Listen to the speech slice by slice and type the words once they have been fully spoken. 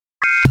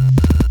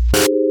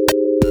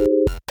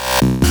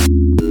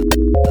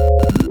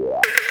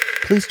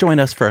Please join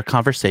us for a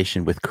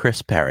conversation with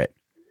Chris Barrett,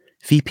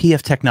 VP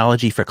of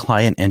Technology for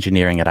Client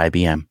Engineering at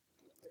IBM.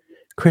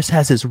 Chris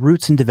has his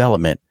roots in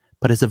development,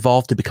 but has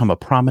evolved to become a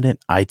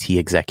prominent IT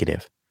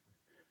executive.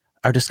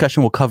 Our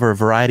discussion will cover a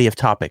variety of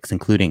topics,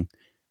 including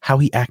how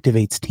he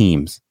activates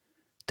teams,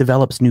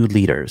 develops new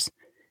leaders,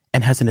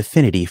 and has an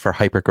affinity for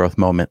hypergrowth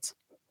moments.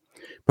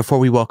 Before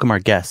we welcome our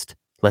guest,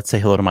 let's say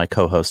hello to my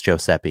co-host, Joe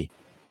Seppi.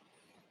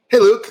 Hey,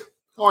 Luke.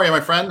 How are you,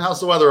 my friend? How's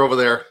the weather over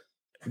there?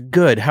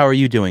 Good. How are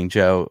you doing,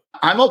 Joe?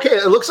 I'm okay.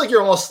 It looks like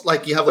you're almost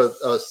like you have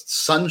a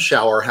sun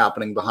shower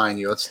happening behind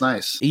you. It's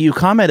nice. You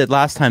commented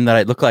last time that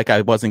it looked like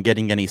I wasn't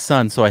getting any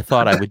sun, so I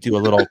thought I would do a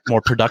little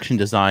more production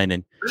design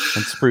and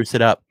spruce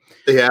it up.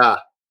 Yeah.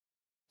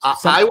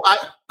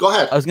 Go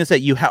ahead. I was going to say,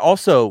 you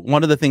also,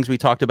 one of the things we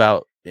talked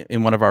about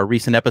in one of our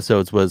recent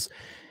episodes was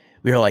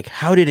we were like,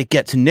 how did it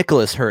get to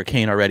Nicholas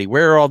Hurricane already?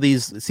 Where are all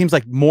these? It seems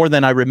like more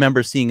than I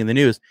remember seeing in the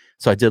news.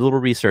 So I did a little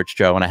research,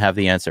 Joe, and I have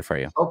the answer for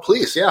you. Oh,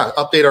 please. Yeah.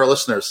 Update our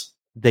listeners.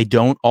 They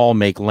don't all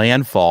make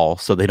landfall,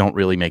 so they don't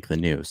really make the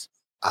news.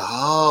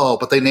 Oh,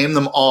 but they name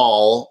them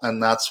all,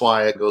 and that's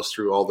why it goes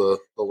through all the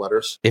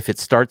letters. If it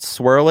starts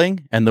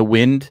swirling and the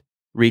wind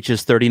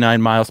reaches 39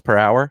 miles per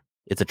hour,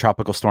 it's a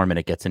tropical storm and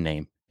it gets a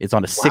name. It's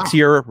on a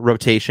 6-year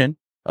rotation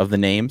of the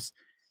names,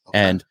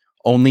 and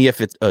only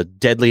if it's a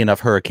deadly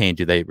enough hurricane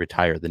do they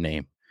retire the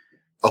name.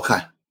 Okay.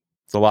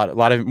 It's a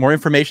lot of more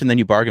information than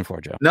you bargained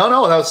for, Joe.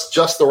 No, that was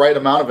just the right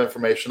amount of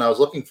information I was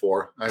looking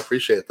for. I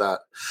appreciate that.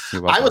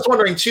 I was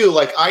wondering too,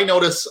 like I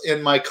notice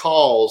in my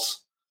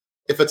calls,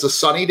 if it's a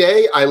sunny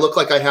day, I look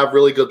like I have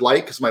really good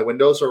light because my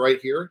windows are right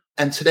here.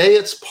 And today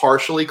it's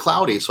partially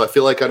cloudy, so I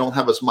feel like I don't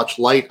have as much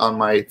light on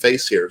my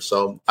face here.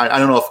 So I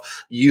don't know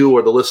if you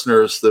or the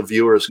listeners, the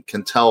viewers,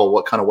 can tell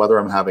what kind of weather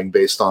I'm having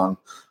based on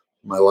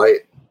my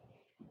light.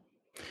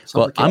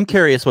 Well, I'm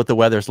curious what the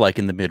weather's like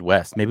in the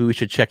Midwest. Maybe we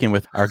should check in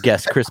with our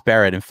guest, Chris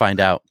Barrett, and find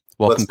out.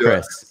 Welcome,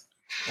 Chris.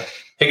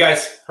 Hey,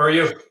 guys. How are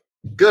you?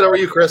 Good. How are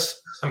you,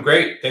 Chris? I'm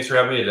great. Thanks for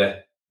having me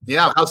today.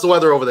 Yeah. How's the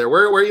weather over there?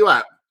 Where are you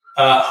at?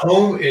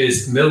 Home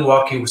is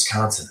Milwaukee,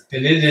 Wisconsin.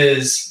 And it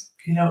is,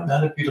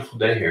 not a beautiful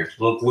day here. It's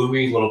a little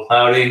gloomy, a little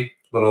cloudy,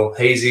 a little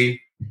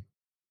hazy,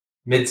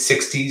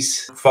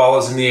 mid-60s. Fall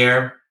is in the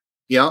air.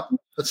 Yeah.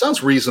 That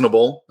sounds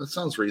reasonable. I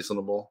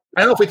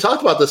don't know if we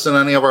talked about this in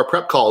any of our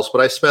prep calls,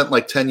 but I spent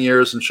like 10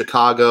 years in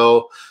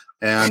Chicago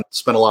and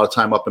spent a lot of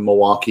time up in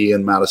Milwaukee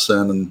and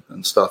Madison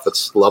and stuff.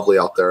 It's lovely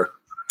out there.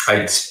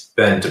 I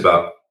spent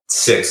about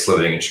 6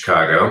 living in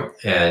Chicago.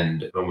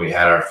 And when we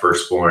had our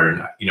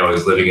firstborn, I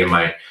was living in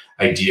my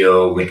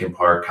ideal Lincoln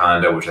Park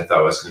condo, which I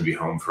thought was going to be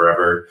home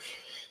forever.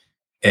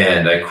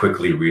 And I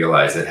quickly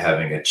realized that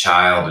having a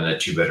child in a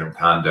 2-bedroom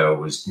condo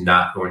was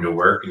not going to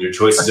work. And your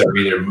choices are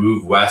either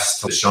move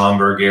west to the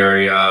Schaumburg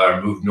area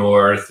or move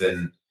north.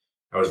 And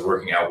I was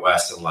working out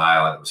west in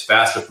Lisle. And it was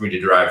faster for me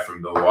to drive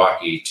from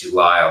Milwaukee to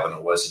Lisle than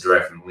it was to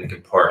drive from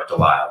Lincoln Park to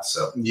Lisle.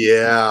 So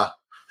yeah,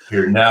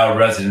 we're now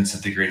residents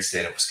of the great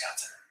state of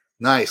Wisconsin.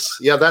 Nice.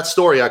 Yeah, that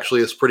story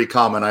actually is pretty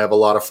common. I have a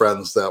lot of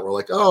friends that were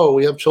like, oh,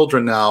 we have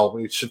children now.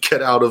 We should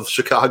get out of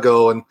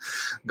Chicago and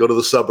go to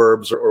the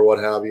suburbs or what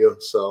have you.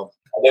 So.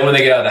 And then when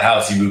they get out of the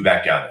house, you move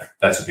back down there.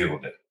 That's what people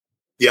do.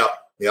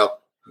 Yep,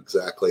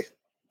 exactly.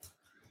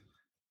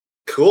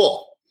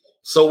 Cool.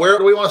 So where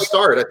do we want to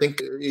start? I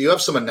think you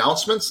have some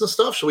announcements and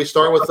stuff. Should we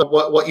start with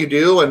what you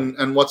do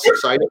and what's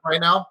exciting right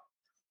now?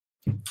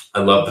 I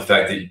love the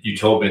fact that you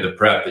told me in the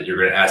prep that you're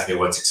going to ask me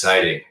what's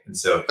exciting. And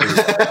so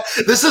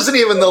this isn't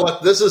even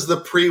this is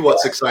the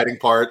what's exciting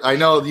part. I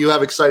know you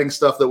have exciting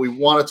stuff that we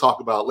want to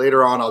talk about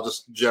later on. I'll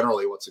just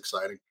generally what's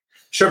exciting.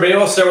 Sure. Maybe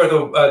I'll start with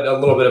a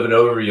little bit of an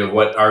overview of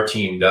what our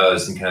team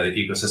does and kind of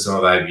the ecosystem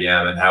of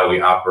IBM and how we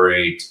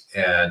operate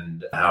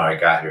and how I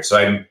got here. So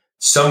I'm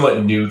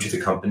somewhat new to the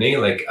company.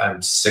 Like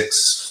I'm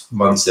 6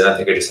 months in. I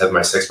think I just had my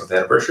 6-month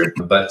anniversary,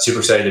 but super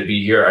excited to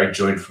be here. I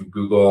joined from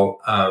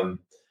Google.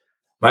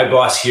 My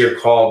boss here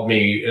called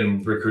me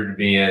and recruited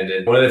me in.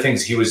 And one of the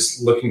things he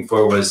was looking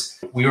for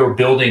was we were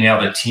building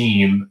out a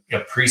team, a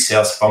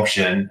pre-sales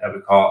function that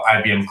we call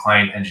IBM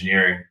Client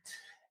Engineering.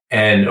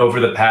 And over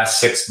the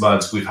past 6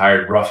 months, we've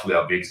hired roughly,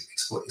 I'll be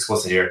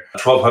explicit here,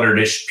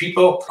 1,200-ish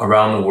people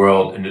around the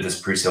world into this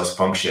pre-sales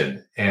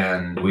function.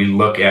 And we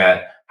look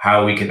at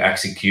how we can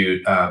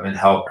execute and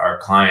help our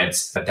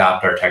clients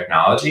adopt our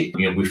technology.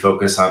 We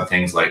focus on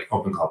things like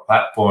Open Cloud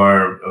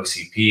Platform,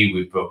 OCP.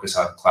 We focus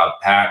on Cloud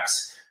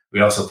Paks.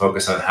 We also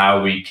focus on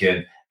how we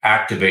can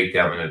activate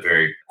them in a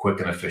very quick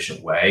and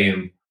efficient way.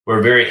 And we're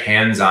a very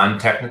hands-on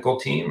technical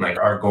team. Like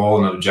our goal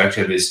and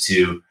objective is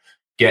to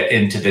get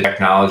into the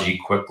technology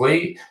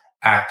quickly,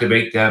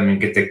 activate them, and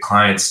get the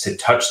clients to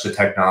touch the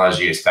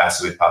technology as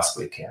fast as we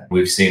possibly can.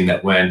 We've seen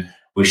that when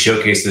we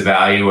showcase the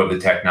value of the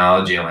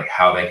technology and like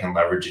how they can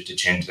leverage it to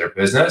change their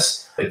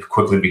business, it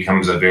quickly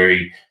becomes a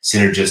very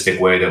synergistic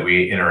way that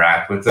we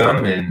interact with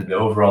them. And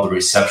overall, the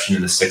reception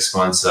in the 6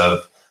 months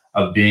of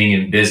being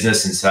in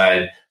business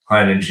inside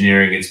client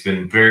engineering, it's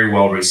been very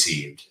well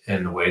received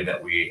in the way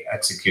that we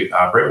execute and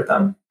operate with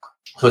them.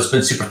 So it's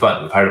been super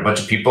fun. We've hired a bunch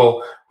of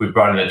people. We've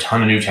brought in a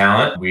ton of new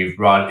talent. We've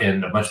brought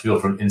in a bunch of people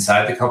from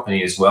inside the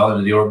company as well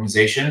into the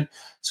organization.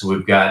 So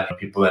we've got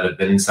people that have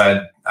been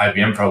inside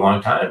IBM for a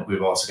long time.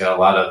 We've also got a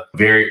lot of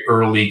very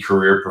early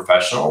career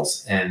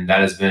professionals, and that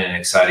has been an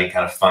exciting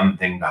kind of fun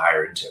thing to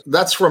hire into.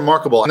 That's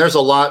remarkable. And there's a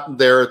lot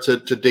there to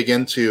dig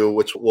into,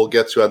 which we'll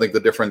get to, I think, the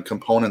different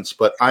components.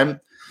 But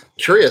I'm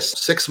curious,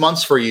 6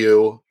 months for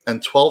you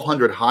and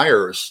 1,200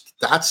 hires.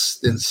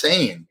 That's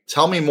insane.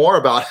 Tell me more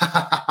about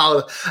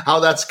how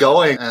that's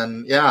going.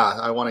 And yeah,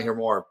 I want to hear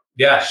more.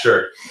 Yeah,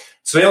 sure.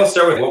 So maybe I'll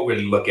start with what we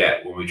look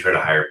at when we try to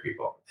hire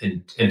people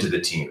into the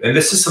team. And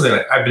this is something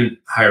that I've been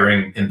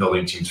hiring and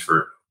building teams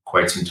for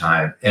quite some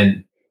time.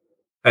 And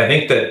I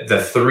think that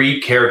the three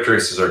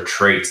characteristics or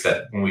traits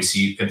that when we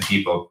see in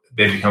people,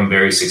 they become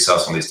very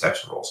successful in these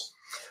types of roles.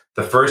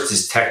 The first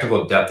is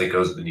technical depth that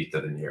goes beneath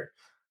the veneer.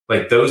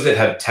 Like those that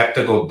have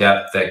technical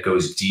depth that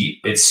goes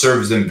deep, it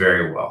serves them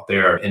very well. They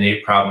are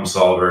innate problem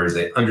solvers.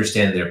 They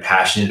understand, they're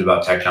passionate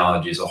about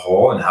technology as a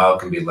whole and how it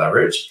can be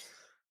leveraged.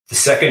 The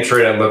second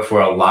trait I look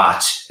for a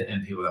lot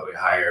in people that we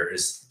hire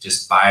is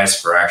just bias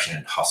for action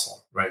and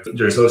hustle, right?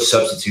 There's no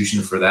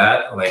substitution for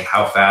that, like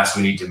how fast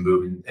we need to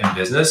move in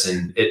business,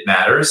 and it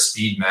matters,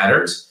 speed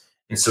matters.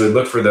 And so we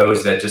look for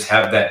those that just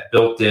have that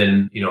built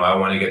in, I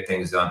want to get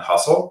things done,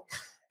 hustle.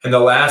 And the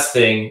last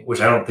thing,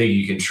 which I don't think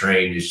you can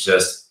train, is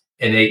just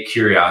innate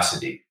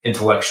curiosity,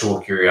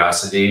 intellectual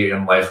curiosity,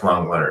 and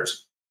lifelong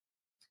learners.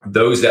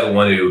 Those that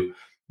want to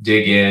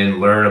dig in,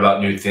 learn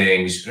about new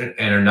things, and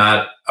are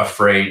not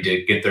afraid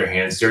to get their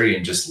hands dirty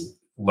and just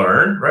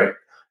learn, right?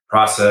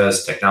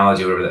 Process,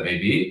 technology, whatever that may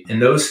be.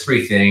 And those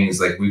three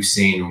things, like we've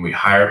seen when we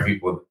hire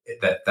people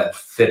that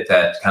fit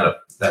that kind of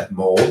that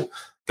mold,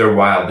 they're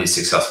wildly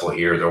successful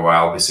here. They're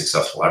wildly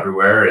successful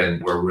everywhere.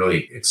 And we're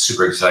really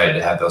super excited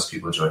to have those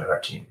people join our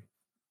team.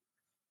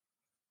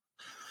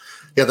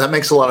 Yeah, that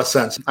makes a lot of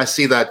sense. I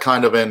see that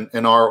kind of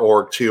in our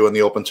org too, in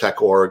the open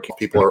tech org.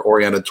 People are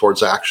oriented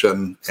towards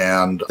action,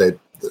 and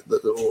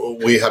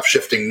we have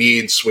shifting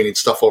needs. We need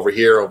stuff over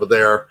here, over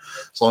there.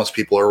 As long as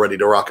people are ready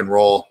to rock and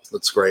roll,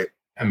 that's great.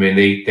 I mean,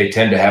 they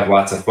tend to have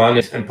lots of fun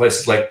in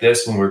places like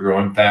this when we're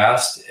growing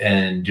fast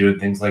and doing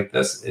things like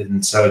this.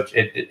 And so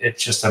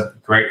it's just a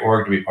great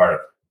org to be part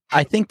of.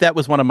 I think that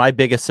was one of my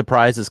biggest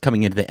surprises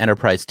coming into the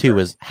enterprise too,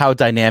 is how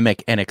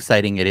dynamic and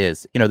exciting it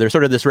is. There's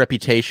sort of this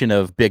reputation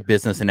of big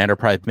business and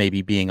enterprise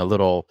maybe being a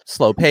little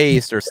slow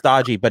paced or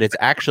stodgy, but it's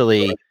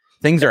actually,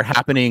 things are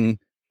happening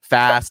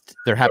fast.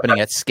 They're happening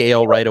at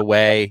scale right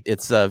away.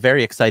 It's a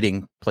very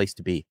exciting place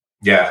to be.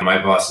 Yeah.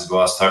 My boss's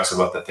boss talks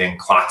about the thing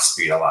clock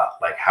speed a lot.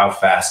 Like how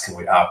fast can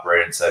we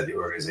operate inside the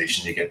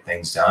organization to get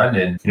things done?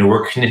 And,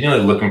 we're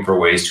continually looking for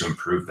ways to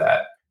improve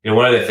that.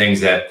 One of the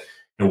things that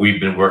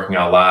we've been working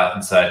on a lot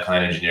inside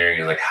client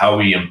engineering is like how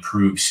we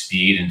improve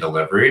speed and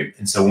delivery.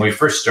 And so when we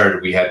first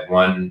started, we had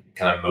one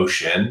kind of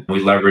motion.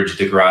 We leveraged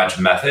the Garage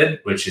method,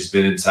 which has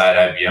been inside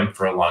IBM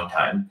for a long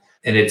time.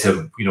 And it's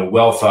a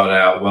well thought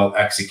out, well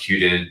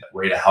executed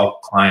way to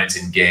help clients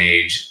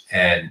engage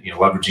and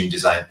leveraging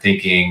design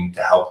thinking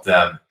to help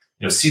them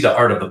see the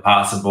art of the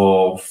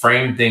possible,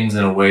 frame things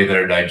in a way that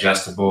are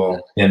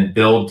digestible, and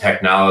build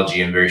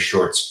technology in very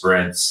short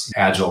sprints,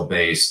 agile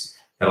based,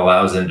 that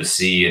allows them to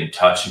see and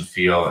touch and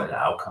feel an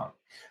outcome.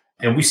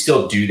 And we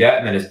still do that.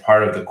 And that is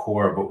part of the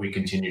core of what we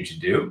continue to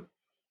do.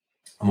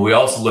 And we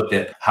also looked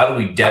at how do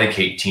we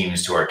dedicate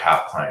teams to our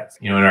top clients?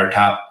 In our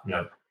top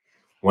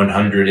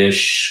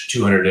 100-ish,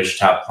 200-ish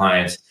top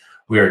clients,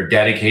 we are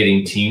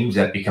dedicating teams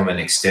that become an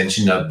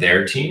extension of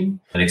their team,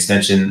 an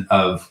extension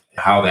of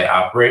how they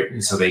operate.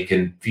 And so they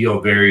can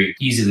feel very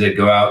easy to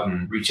go out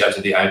and reach out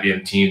to the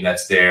IBM team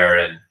that's there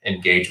and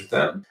engage with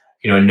them.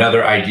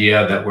 Another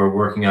idea that we're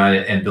working on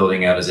and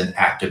building out is an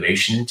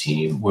activation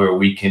team where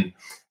we can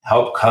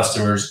help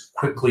customers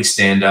quickly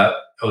stand up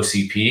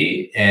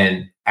OCP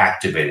and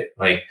activate it.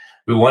 Like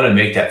we want to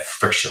make that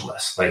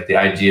frictionless, like the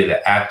idea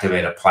to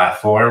activate a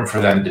platform for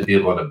them to be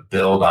able to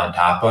build on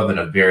top of in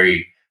a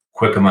very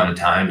quick amount of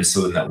time is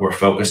something that we're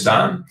focused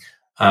on.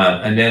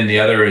 And then the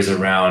other is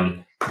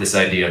around this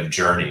idea of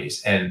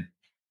journeys. And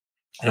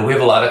we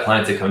have a lot of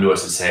clients that come to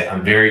us and say,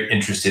 I'm very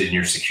interested in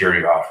your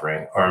security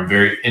offering, or I'm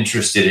very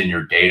interested in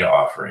your data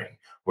offering,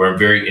 or I'm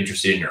very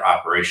interested in your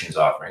operations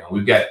offering. And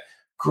we've got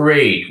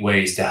great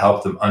ways to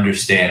help them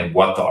understand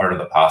what the art of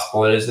the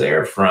possible is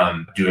there,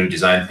 from doing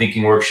design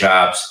thinking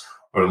workshops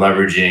or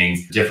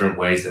leveraging different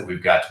ways that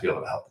we've got to be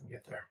able to help them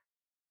get there.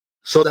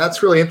 So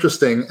that's really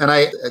interesting. And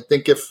I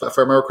think if I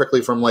remember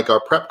correctly from like our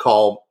prep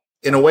call,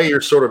 in a way,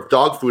 you're sort of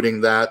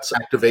dogfooding that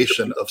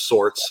activation of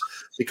sorts,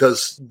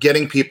 because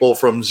getting people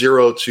from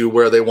zero to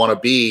where they want to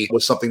be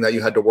was something that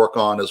you had to work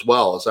on as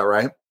well. Is that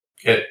right?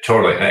 Yeah,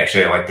 totally. And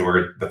actually, I like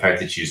the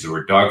fact that you used the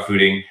word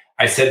dogfooding.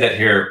 I said that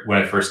here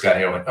when I first got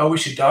here. I went, oh, we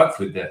should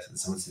dogfood this. And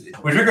someone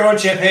said, we're drinking our own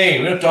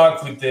champagne. We don't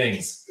dogfood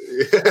things.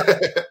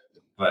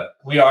 But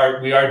we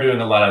are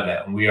doing a lot of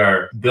that. And we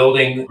are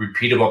building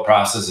repeatable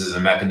processes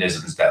and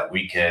mechanisms that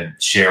we can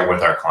share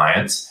with our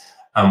clients.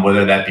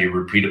 whether that be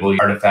repeatable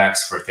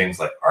artifacts for things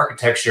like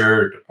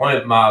architecture,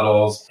 deployment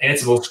models,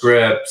 Ansible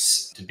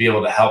scripts, to be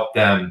able to help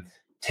them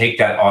take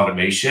that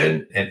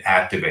automation and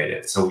activate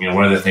it. So,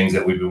 one of the things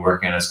that we've been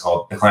working on is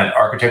called the Client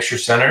Architecture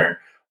Center,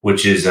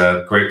 which is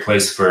a great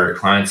place for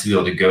clients to be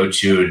able to go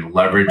to and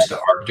leverage the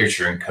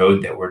architecture and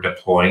code that we're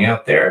deploying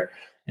out there.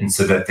 And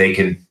so that they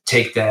can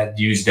take that,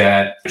 use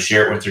that,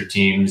 share it with their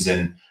teams.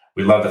 And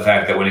we love the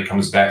fact that when it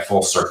comes back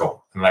full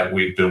circle, and like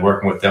we've been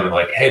working with them and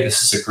like, hey,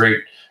 this is a great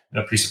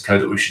piece of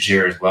code that we should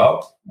share as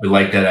well. We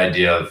like that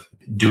idea of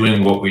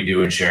doing what we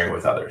do and sharing it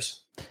with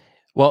others.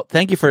 Well,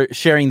 thank you for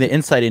sharing the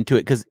insight into it,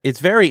 because it's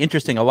very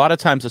interesting. A lot of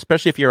times,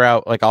 especially if you're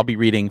out, like I'll be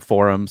reading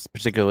forums,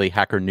 particularly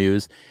Hacker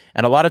News,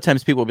 and a lot of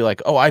times people will be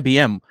like, "Oh,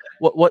 IBM,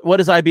 what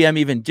does IBM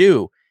even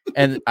do?"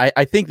 And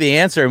I think the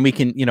answer, and we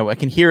can, I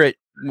can hear it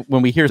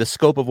when we hear the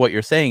scope of what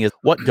you're saying, is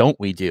what don't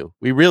we do?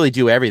 We really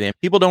do everything.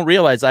 People don't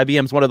realize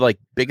IBM is one of the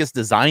biggest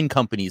design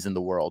companies in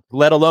the world,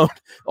 let alone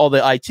all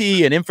the IT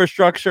and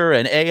infrastructure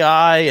and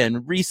AI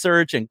and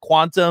research and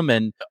quantum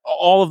and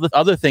all of the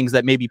other things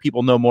that maybe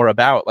people know more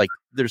about.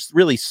 There's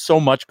really so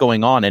much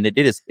going on, and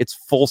it's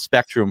full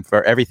spectrum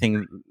for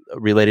everything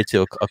related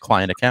to a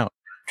client account.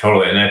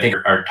 Totally. And I think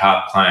our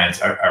top clients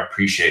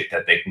appreciate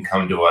that they can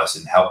come to us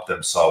and help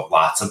them solve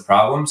lots of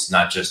problems,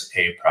 not just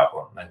a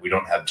problem. We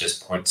don't have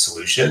just point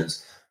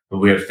solutions, but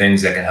we have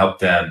things that can help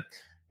them,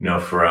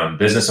 from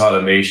business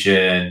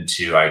automation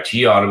to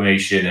IT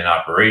automation and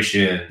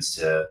operations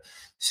to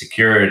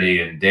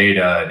security and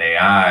data and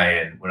AI.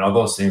 And when all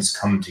those things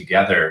come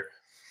together,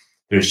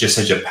 there's just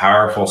such a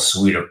powerful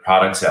suite of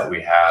products that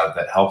we have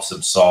that helps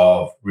them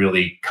solve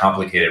really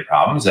complicated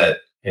problems that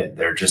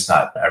they're just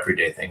not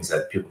everyday things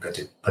that people get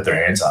to put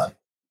their hands on.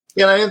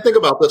 Yeah, and I didn't think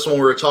about this when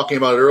we were talking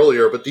about it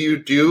earlier, but do you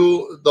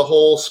do the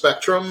whole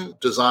spectrum,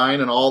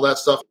 design and all that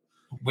stuff?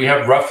 We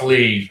have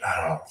roughly,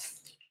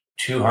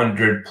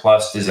 200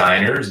 plus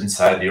designers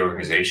inside the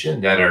organization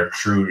that are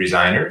true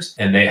designers,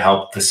 and they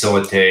help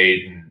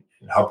facilitate and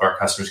help our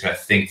customers kind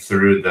of think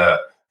through the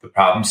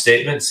problem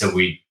statement. So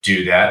we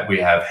do that. We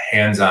have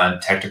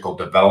hands-on technical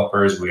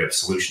developers. We have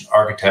solution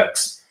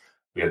architects.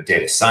 We have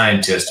data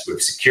scientists, we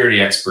have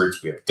security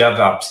experts, we have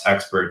DevOps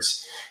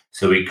experts.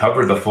 So we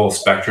cover the full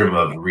spectrum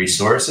of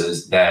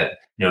resources that,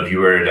 if you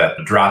were to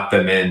drop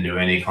them into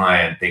any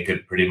client, they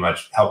could pretty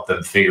much help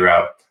them figure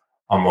out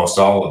almost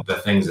all of the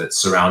things that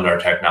surround our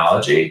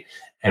technology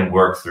and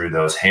work through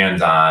those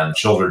hands-on,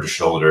 shoulder to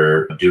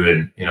shoulder,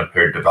 doing,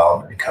 paired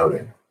development and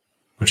coding,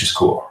 which is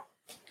cool.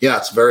 Yeah,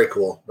 it's very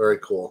cool. Very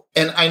cool.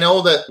 And I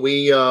know that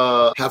we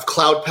have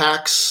cloud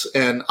packs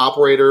and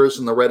operators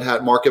in the Red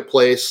Hat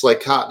marketplace.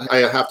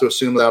 I have to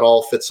assume that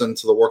all fits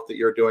into the work that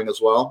you're doing as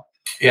well.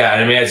 Yeah.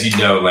 I mean, as you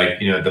know,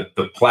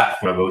 the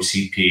platform of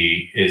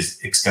OCP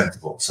is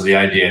extensible. So the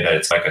idea that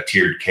it's like a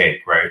tiered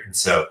cake, right? And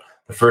so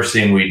the first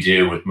thing we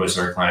do with most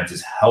of our clients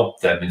is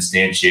help them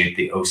instantiate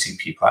the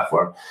OCP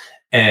platform.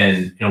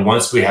 And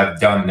once we have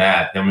done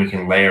that, then we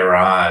can layer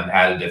on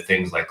additive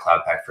things like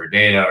Cloud Pak for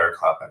Data or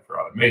Cloud Pak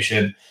for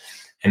Automation.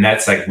 And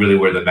that's really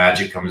where the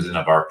magic comes in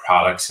of our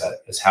product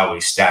set, is how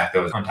we stack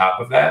those on top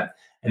of that.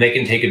 And they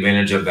can take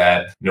advantage of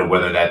that,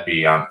 whether that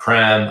be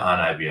on-prem, on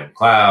IBM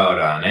Cloud,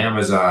 on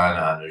Amazon,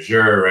 on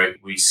Azure, right?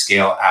 We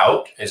scale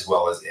out as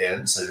well as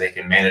in, so they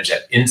can manage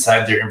that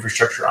inside their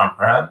infrastructure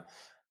on-prem,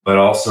 but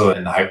also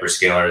in the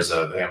hyperscalers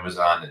of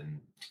Amazon and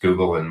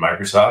Google and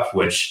Microsoft,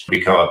 which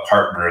become a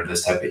partner of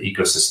this type of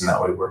ecosystem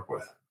that we work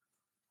with.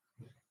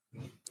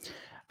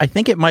 I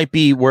think it might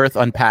be worth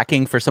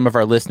unpacking for some of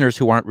our listeners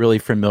who aren't really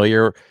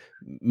familiar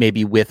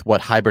maybe with what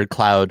hybrid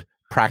cloud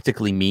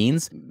practically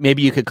means.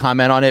 Maybe you could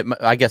comment on it.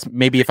 I guess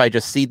maybe if I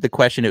just seed the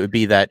question, it would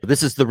be that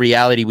this is the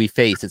reality we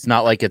face. It's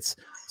not like it's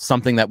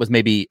something that was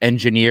maybe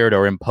engineered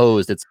or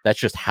imposed. That's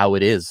just how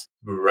it is.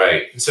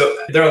 Right. So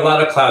there are a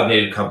lot of cloud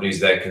native companies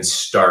that can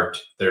start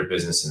their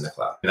business in the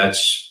cloud. And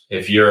that's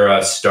if you're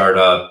a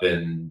startup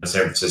in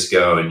San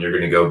Francisco and you're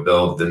going to go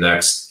build the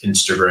next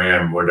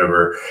Instagram,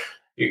 whatever,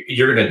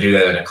 you're going to do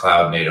that in a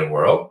cloud native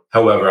world.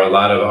 However, a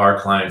lot of our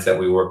clients that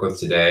we work with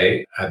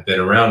today have been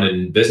around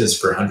in business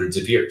for hundreds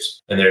of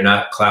years, and they're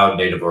not cloud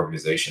native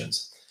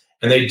organizations.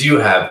 And they do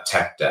have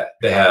tech debt.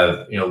 They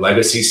have,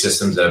 legacy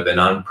systems that have been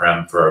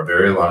on-prem for a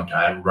very long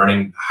time,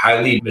 running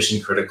highly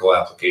mission critical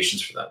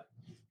applications for them.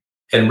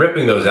 And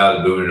ripping those out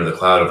and moving to the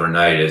cloud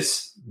overnight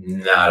is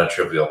not a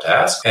trivial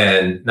task.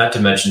 And not to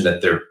mention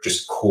that they're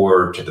just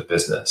core to the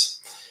business.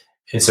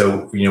 And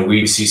so,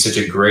 we see such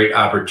a great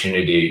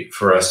opportunity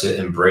for us to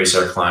embrace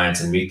our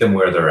clients and meet them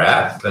where they're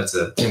at. That's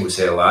the thing we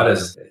say a lot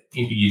is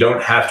you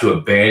don't have to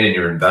abandon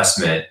your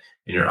investment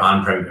in your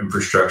on-prem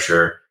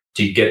infrastructure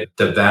to get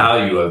the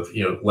value of,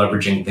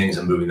 leveraging things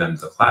and moving them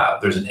to the cloud.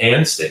 There's an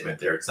and statement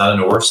there. It's not an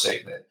or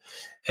statement.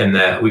 And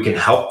that we can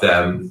help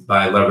them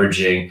by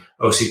leveraging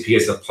OCP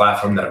as the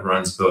platform that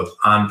runs both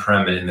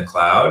on-prem and in the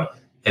cloud.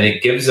 And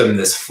it gives them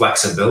this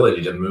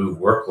flexibility to move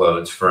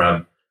workloads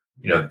from,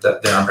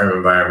 the on-prem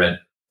environment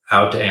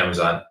out to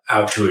Amazon,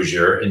 out to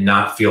Azure, and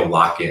not feel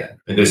locked in.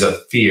 And there's a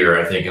fear,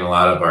 I think, in a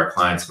lot of our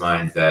clients'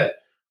 minds that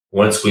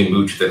once we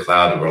move to the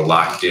cloud, we're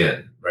locked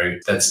in.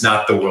 right? That's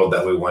not the world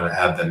that we want to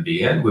have them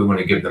be in. We want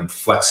to give them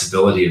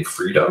flexibility and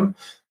freedom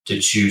to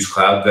choose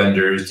cloud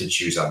vendors, to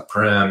choose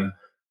on-prem,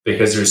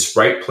 because there's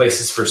right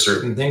places for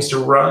certain things to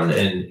run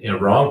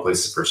and wrong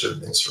places for certain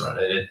things to run.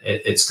 And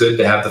it's good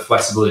to have the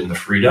flexibility and the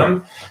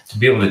freedom to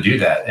be able to do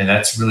that. And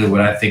that's really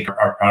what I think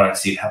our product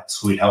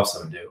suite helps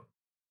them do.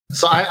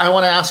 So I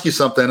want to ask you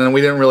something, and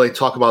we didn't really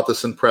talk about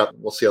this in prep.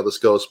 We'll see how this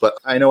goes. But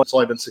I know it's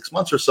only been 6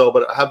 months or so,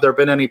 but have there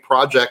been any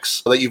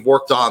projects that you've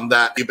worked on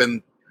that you've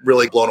been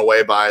really blown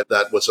away by,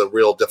 that was a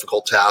real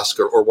difficult task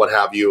or what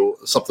have you,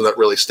 something that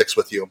really sticks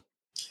with you?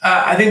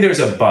 I think there's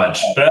a bunch,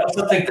 but I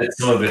also think that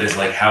some of it is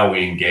like how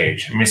we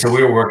engage. I mean, so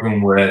we were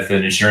working with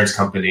an insurance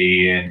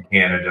company in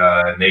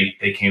Canada, and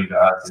they came to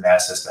us and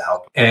asked us to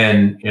help.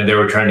 And they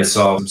were trying to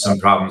solve some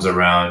problems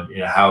around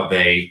how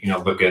they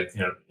look at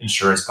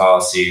insurance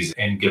policies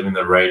and giving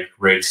the right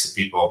rates to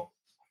people,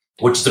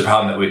 which is a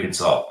problem that we can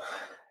solve.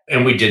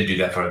 And we did do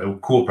that for a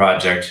cool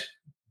project.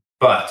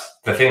 But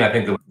the thing I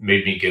think that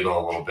made me giggle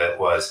a little bit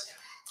was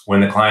when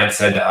the client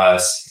said to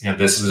us,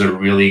 this was a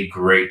really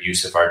great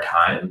use of our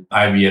time.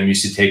 IBM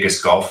used to take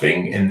us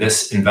golfing, and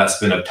this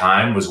investment of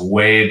time was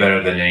way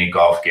better than any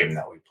golf game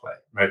that we played,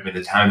 right? I mean,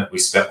 the time that we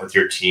spent with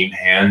your team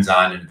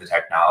hands-on into the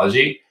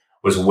technology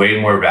was way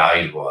more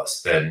valuable to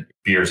us than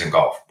beers and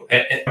golf.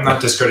 And I'm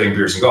not discrediting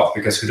beers and golf,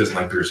 because who doesn't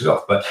like beers and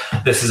golf? But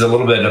this is a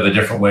little bit of a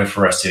different way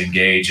for us to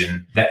engage.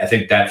 And I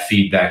think that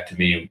feedback to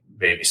me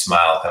made me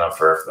smile kind of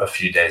for a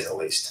few days at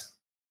least.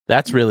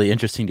 That's really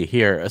interesting to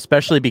hear,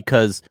 especially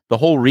because the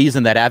whole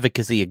reason that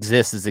advocacy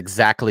exists is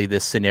exactly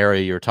this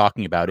scenario you're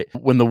talking about.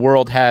 When the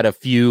world had a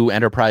few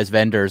enterprise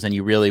vendors and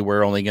you really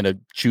were only going to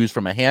choose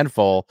from a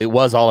handful, it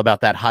was all about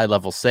that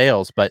high-level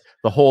sales. But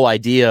the whole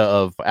idea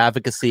of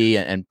advocacy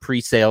and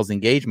pre-sales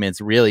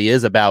engagements really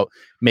is about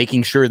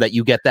making sure that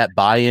you get that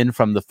buy-in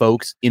from the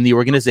folks in the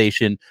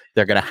organization.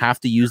 They're going to have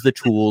to use the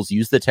tools,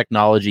 use the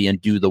technology, and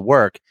do the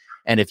work.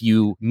 And if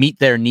you meet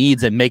their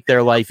needs and make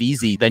their life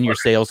easy, then your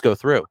sales go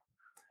through.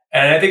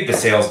 And I think the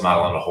sales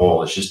model on a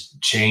whole is just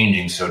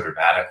changing so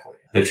dramatically.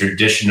 The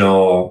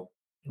traditional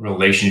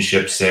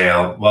relationship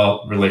sale,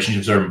 well,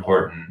 relationships are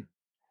important,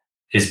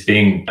 is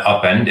being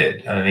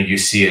upended. And I think you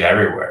see it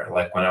everywhere.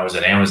 Like when I was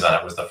at Amazon,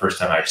 it was the first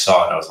time I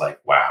saw it. I was like,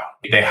 wow.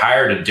 They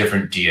hired a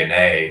different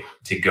DNA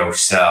to go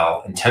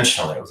sell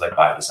intentionally. It was like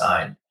by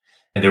design.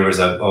 And there was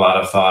a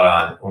lot of thought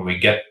on when we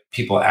get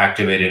people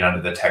activated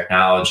under the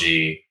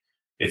technology,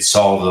 it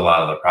solves a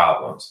lot of the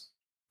problems.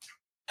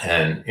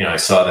 And, I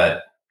saw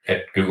that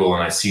at Google,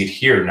 and I see it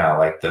here now,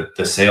 like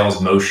the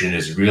sales motion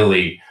is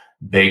really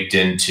baked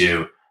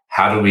into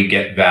how do we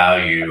get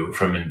value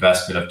from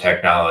investment of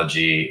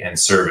technology and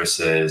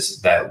services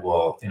that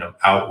will,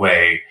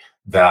 outweigh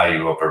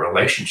value of a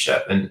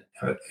relationship. And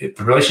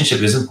the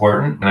relationship is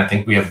important. And I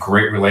think we have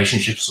great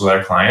relationships with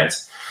our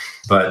clients,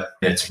 but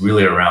it's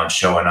really around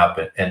showing up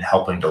and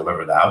helping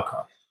deliver the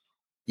outcome.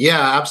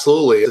 Yeah,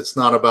 absolutely. It's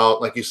not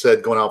about, like you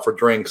said, going out for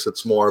drinks.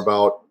 It's more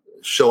about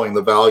showing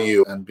the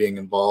value and being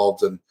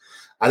involved. And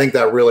I think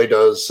that really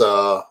does,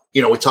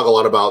 we talk a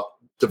lot about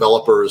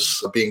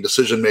developers being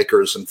decision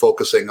makers and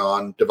focusing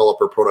on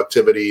developer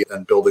productivity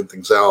and building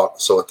things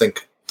out. So I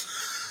think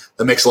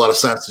that makes a lot of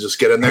sense to just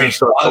get in there and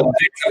start. A lot of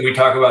things that we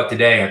talk about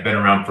today have been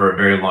around for a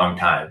very long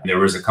time. There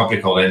was a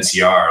company called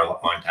NCR a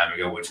long time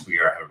ago, which we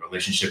have a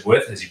relationship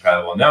with, as you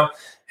probably will know.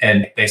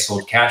 And they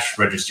sold cash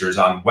registers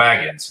on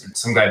wagons. And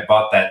some guy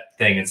bought that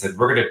thing and said,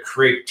 we're going to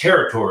create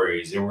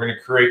territories and we're going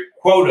to create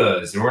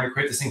quotas and we're going to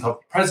create this thing called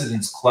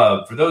President's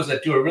Club for those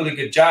that do a really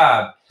good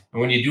job.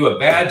 And when you do a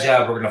bad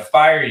job, we're going to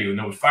fire you. And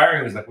the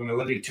firing was like when they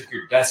literally took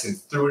your desk and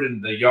threw it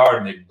into the yard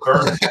and they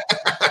burned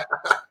it.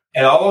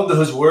 And all of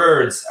those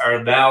words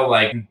are now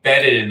like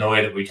embedded in the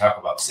way that we talk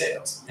about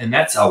sales. And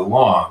that's a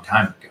long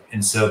time ago.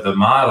 And so the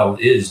model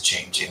is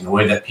changing. The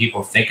way that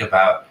people think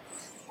about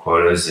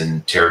quotas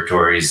and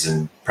territories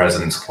and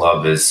President's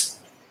Club is,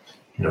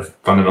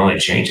 fundamentally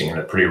changing at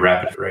a pretty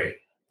rapid rate.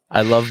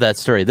 I love that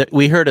story.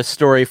 We heard a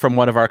story from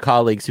one of our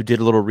colleagues who did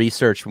a little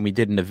research when we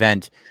did an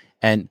event.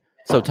 And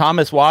so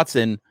Thomas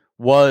Watson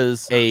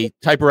was a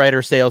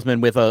typewriter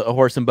salesman with a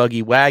horse and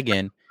buggy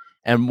wagon.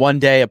 And one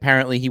day,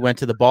 apparently, he went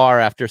to the bar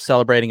after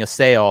celebrating a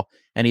sale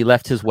and he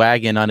left his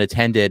wagon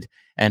unattended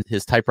and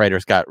his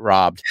typewriters got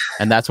robbed.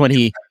 And that's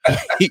when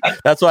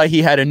that's why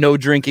he had a no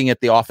drinking at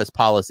the office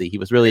policy. He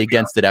was really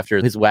against it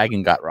after his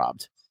wagon got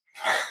robbed.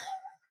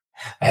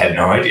 I had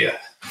no idea.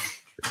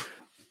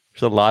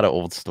 There's a lot of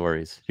old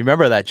stories. You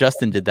remember that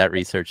Justin did that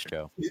research,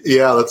 Joe?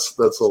 Yeah,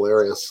 that's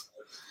hilarious.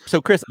 So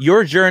Chris,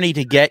 your journey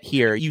to get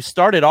here, you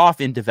started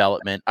off in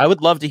development. I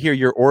would love to hear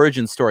your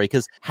origin story,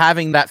 because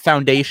having that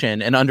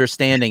foundation and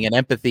understanding and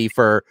empathy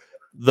for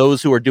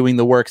those who are doing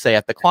the work, say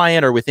at the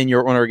client or within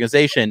your own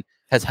organization,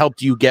 has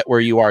helped you get where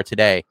you are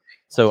today.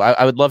 So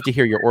I would love to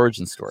hear your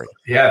origin story.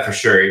 Yeah, for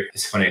sure.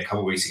 It's funny. A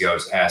couple of weeks ago, I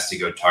was asked to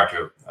go talk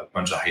to a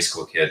bunch of high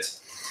school kids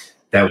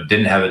that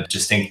didn't have a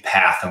distinct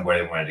path on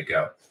where they wanted to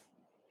go.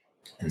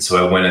 And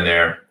so I went in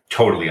there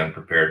totally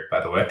unprepared,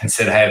 by the way, and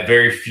said I have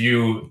very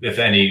few, if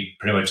any,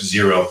 pretty much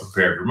zero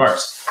prepared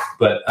remarks.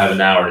 But I have an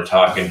hour to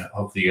talk, and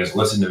hopefully you guys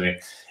listen to me.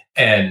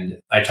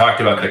 And I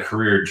talked about the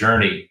career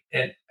journey.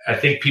 And I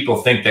think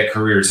people think that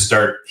careers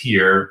start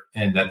here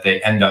and that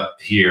they end up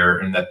here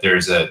and that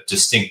there's a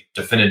distinct,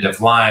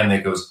 definitive line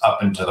that goes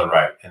up and to the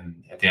right.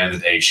 And at the end of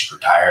the day, you should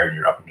retire and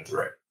you're up and to the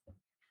right.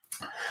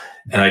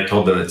 And I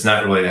told them it's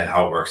not really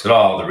how it works at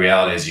all. The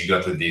reality is you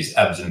go through these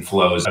ebbs and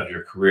flows of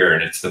your career,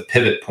 and it's the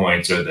pivot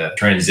points or the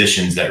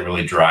transitions that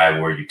really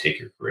drive where you take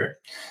your career.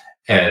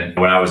 And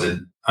when I was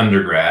an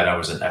undergrad, I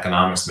was an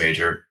economics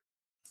major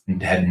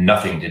and had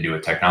nothing to do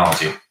with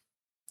technology.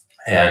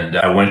 And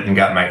I went and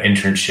got my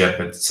internship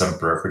at some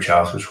brokerage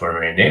house, which were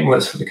very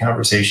nameless for the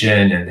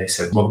conversation. And they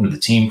said, welcome to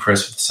the team,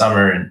 Chris, for the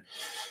summer. And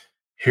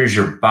here's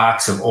your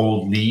box of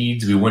old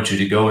leads. We want you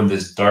to go in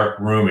this dark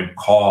room and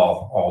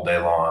call all day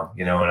long.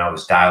 And I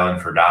was dialing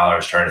for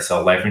dollars, trying to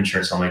sell life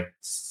insurance. I'm like,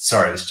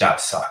 sorry, this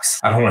job sucks.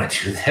 I don't want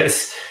to do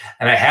this.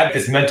 And I had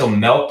this mental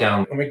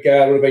meltdown. Oh my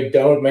God, what have I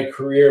done with my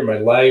career, my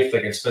life?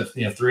 Like I spent,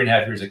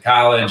 3.5 years at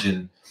college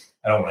and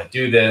I don't want to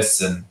do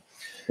this. And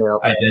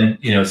I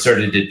then,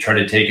 started to try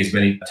to take as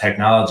many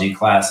technology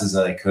classes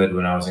as I could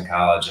when I was in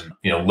college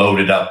and,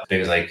 loaded up as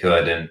big as I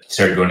could and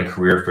started going to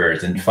career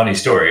fairs. And funny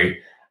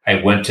story, I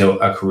went to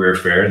a career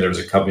fair. There was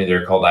a company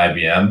there called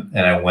IBM.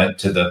 And I went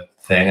to the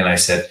thing and I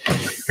said,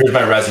 here's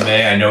my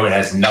resume. I know it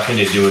has nothing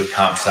to do with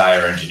comp sci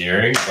or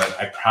engineering, but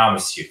I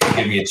promise you, if you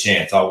give me a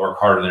chance, I'll work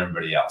harder than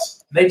everybody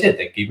else. And they did.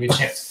 They gave me a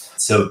chance.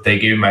 So they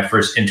gave me my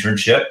first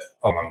internship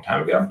a long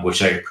time ago,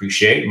 which I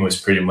appreciate and was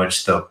pretty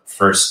much the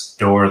first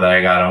door that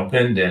I got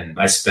opened. And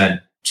I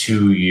spent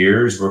 2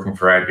 years working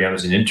for IBM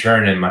as an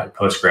intern and my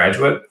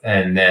postgraduate.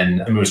 And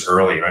then it was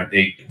early, right?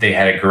 They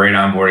had a great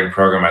onboarding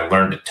program. I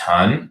learned a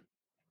ton.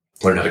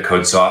 Learned how to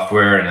code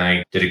software, and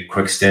I did a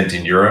quick stint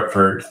in Europe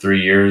for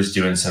 3 years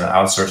doing some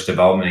outsourced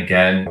development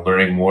again,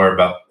 learning more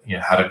about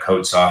how to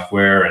code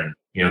software. And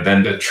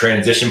then the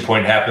transition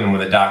point happened when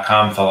the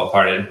 .com fell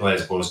apart. I didn't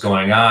realize what was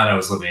going on. I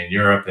was living in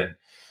Europe, and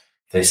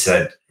they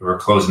said we're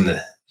closing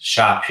the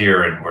shop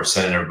here and we're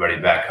sending everybody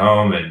back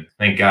home. And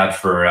thank God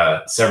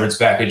for severance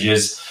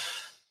packages.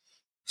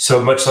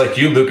 So much like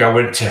you, Luke, I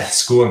went to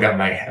school and got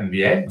my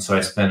MBA. So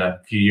I spent a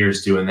few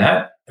years doing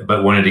that,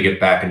 but wanted to get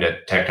back into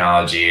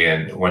technology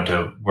and went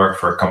to work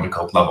for a company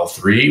called Level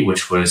 3,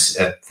 which was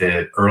at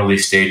the early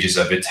stages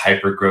of its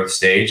hyper growth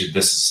stage. And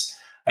this is,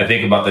 I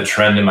think about the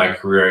trend in my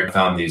career. I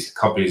found these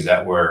companies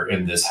that were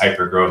in this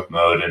hyper growth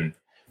mode and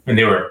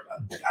they were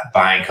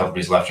buying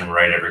companies left and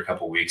right every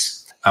couple of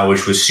weeks,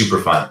 which was super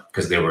fun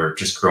because they were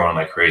just growing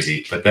like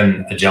crazy. But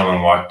then a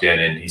gentleman walked in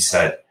and he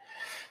said,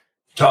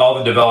 to all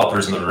the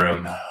developers in the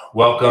room,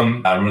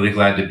 welcome. I'm really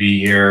glad to be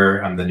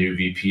here. I'm the new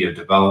VP of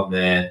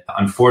development.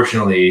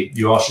 Unfortunately,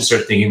 you all should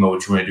start thinking about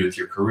what you want to do with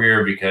your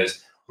career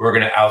because we're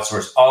going to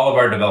outsource all of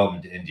our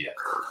development to India.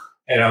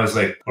 And I was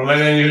like, what am I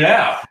going to do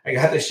now? I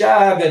got this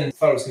job and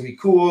thought it was going to be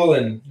cool.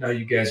 And now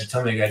you guys are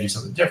telling me I got to do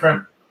something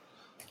different.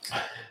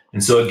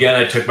 And so again,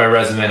 I took my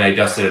resume and I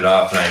dusted it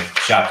off and I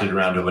shopped it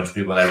around to a bunch of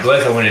people. And I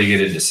realized I wanted to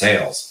get into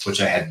sales,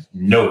 which I had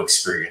no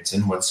experience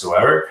in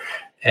whatsoever.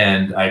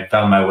 And I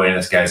found my way in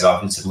this guy's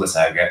office and said,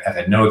 listen, I've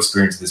had no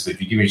experience in this, but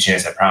if you give me a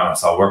chance, I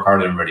promise I'll work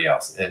harder than everybody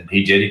else. And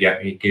he did.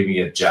 He gave me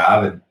a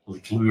job and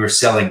we were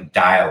selling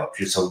dial-up.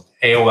 So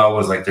AOL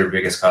was like their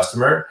biggest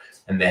customer.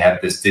 And they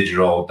had this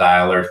digital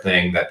dialer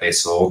thing that they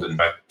sold.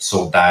 And I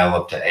sold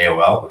dial-up to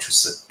AOL, which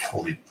was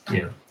totally,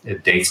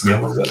 it dates me a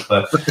little bit,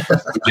 but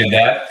we did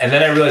that. And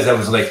then I realized I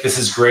was like, this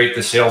is great.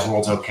 The sales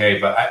world's okay,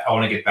 but I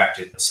want to get back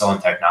to selling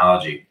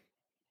technology.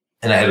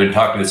 And I had been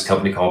talking to this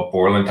company called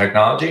Borland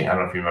Technology. I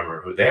don't know if you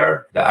remember who they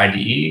are, the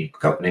IDE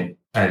company.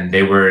 And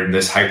they were in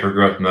this hyper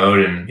growth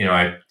mode. And,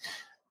 I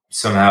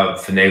somehow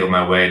finagled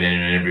my way in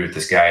an interview with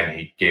this guy and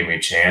he gave me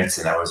a chance.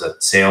 And I was a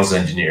sales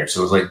engineer.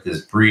 So it was like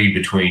this breed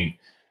between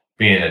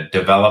being a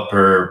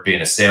developer,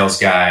 being a sales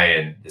guy,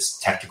 and this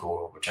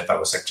technical, which I thought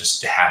was like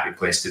just a happy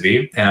place to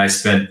be. And I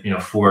spent,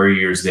 4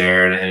 years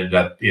there and ended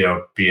up,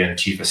 being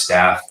chief of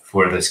staff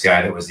for this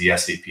guy that was the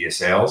SVP of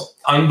sales.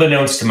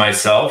 Unbeknownst to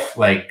myself,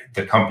 like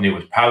the company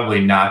was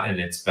probably not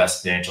in its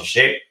best financial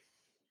shape.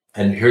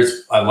 And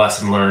here's a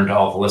lesson learned to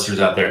all the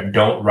listeners out there.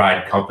 Don't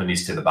ride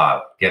companies to the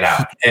bottom, get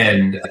out.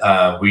 And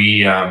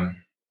we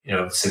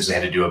essentially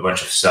had to do a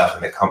bunch of stuff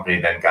and the company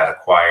then got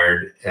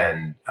acquired.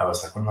 And I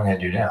was like, what am I going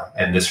to do now?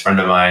 And this friend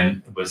of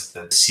mine was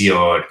the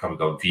COO at a company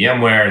called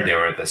VMware. They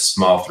were this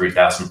small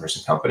 3,000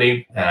 person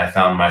company. And I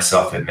found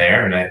myself in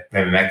there and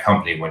that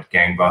company went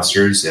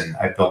gangbusters. And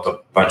I built a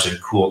bunch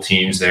of cool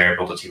teams there. I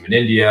built a team in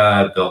India.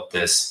 I built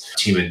this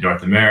team in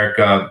North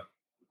America.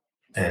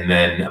 And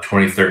then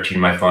 2013,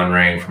 my phone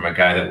rang from a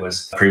guy that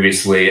was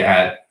previously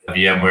at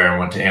VMware and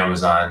went to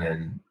Amazon.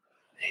 And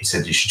he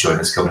said, you should join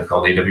this company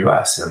called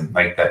AWS. And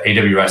like the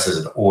AWS as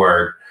an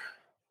org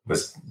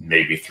was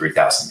maybe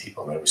 3,000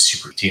 people. And it was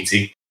super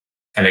teensy.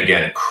 And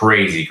again,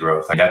 crazy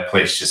growth. Like that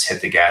place just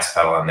hit the gas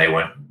pedal and they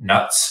went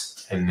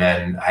nuts. And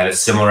then I had a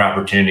similar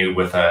opportunity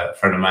with a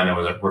friend of mine that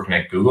was working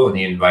at Google and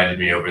he invited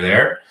me over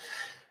there.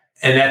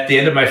 And at the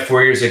end of my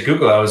 4 years at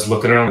Google, I was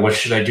looking around, what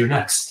should I do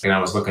next? And I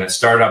was looking at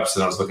startups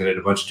and I was looking at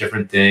a bunch of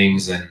different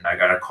things. And I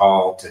got a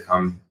call to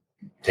come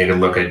take a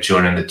look at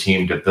joining the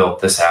team to build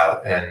this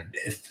out. And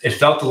it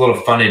felt a little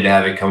funny to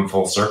have it come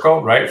full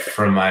circle, right,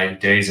 from my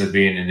days of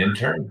being an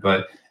intern,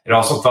 but it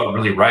also felt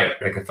really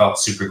right. Like, it felt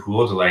super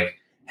cool to like,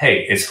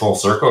 hey, it's full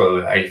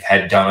circle. I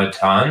had done a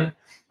ton.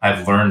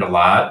 I've learned a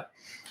lot.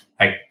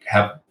 I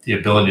have the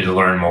ability to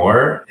learn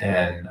more.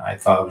 And I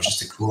thought it was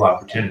just a cool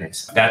opportunity.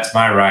 So that's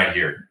my ride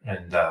here.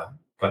 And,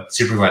 but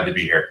super glad to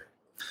be here.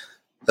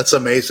 That's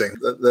amazing.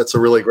 That's a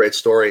really great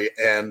story.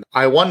 And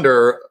I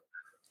wonder,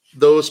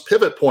 those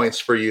pivot points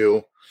for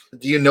you,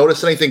 do you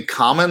notice anything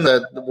common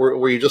that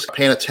were you just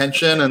paying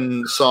attention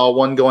and saw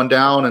one going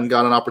down and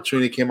got an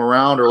opportunity came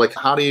around? Or like,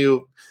 how do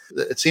you,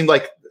 it seemed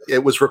like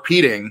it was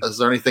repeating. Is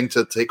there anything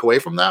to take away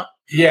from that?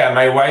 Yeah,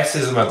 my wife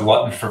says I'm a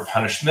glutton for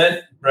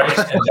punishment, right?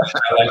 And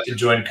I like to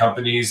join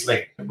companies.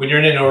 Like, when you're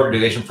in an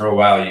organization for a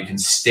while, you can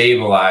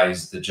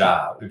stabilize the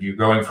job. If you're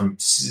going from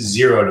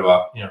 0 to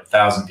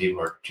 1,000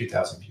 people or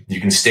 2,000 people,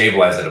 you can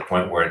stabilize at a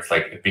point where it's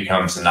like it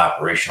becomes an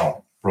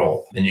operational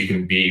role, and you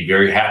can be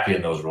very happy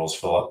in those roles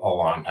for a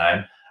long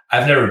time.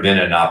 I've never been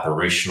an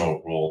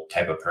operational role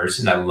type of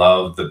person. I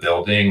love the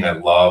building. I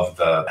love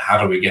the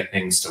how do we get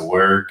things to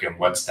work and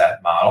what's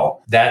that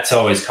model. That's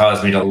always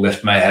caused me to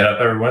lift my head up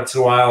every once in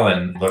a while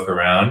and look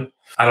around.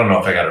 I don't know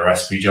if I got a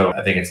recipe, Joe.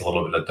 I think it's a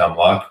little bit of dumb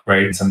luck,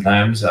 right?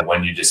 Sometimes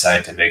when you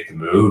decide to make the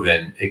move,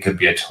 and it could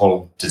be a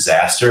total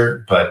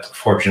disaster, but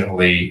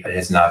fortunately it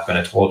has not been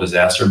a total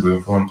disaster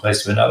moving from one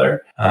place to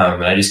another.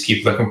 And I just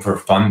keep looking for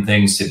fun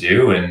things to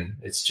do, and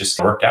it's just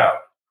worked out.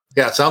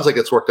 Yeah, it sounds like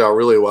it's worked out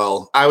really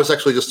well. I was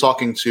actually just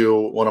talking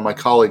to one of my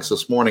colleagues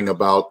this morning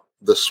about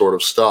this sort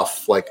of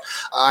stuff. Like,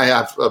 I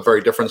have a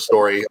very different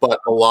story, but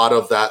a lot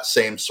of that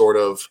same sort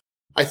of,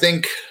 I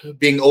think,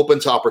 being open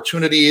to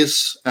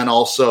opportunities and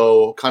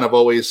also kind of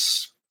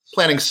always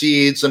planting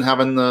seeds and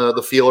having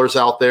the feelers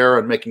out there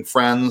and making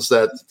friends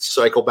that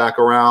cycle back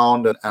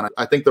around. And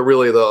I think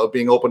the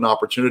being open to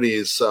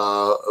opportunities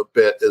a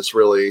bit is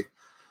really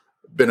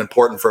been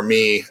important for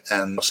me.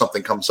 And if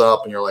something comes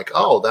up and you're like,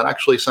 oh, that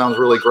actually sounds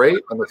really great,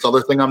 and this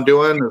other thing I'm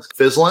doing is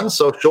fizzling,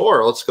 so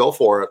sure, let's go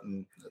for it.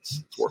 And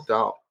it's worked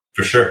out.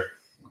 For sure.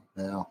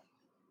 Yeah.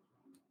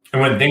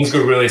 And when things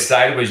go really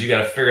sideways, you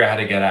got to figure out how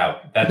to get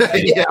out.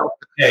 That's yeah.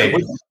 Hey,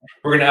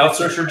 we're going to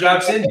outsource your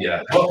jobs to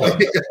India.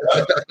 Welcome.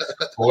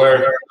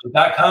 Or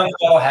the .com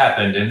fall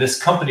happened and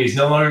this company is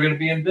no longer going to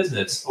be in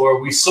business.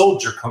 Or we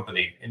sold your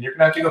company and you're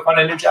going to have to go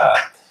find a new job.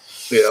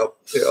 Yeah.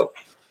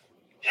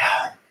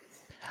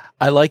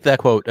 I like that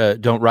quote,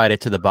 don't ride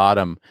it to the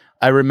bottom.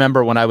 I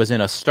remember when I was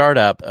in a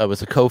startup, I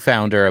was a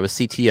co-founder, I was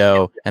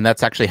CTO, and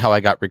that's actually how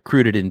I got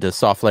recruited into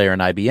SoftLayer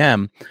and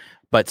IBM.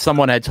 But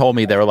someone had told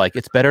me, they were like,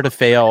 it's better to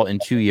fail in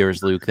 2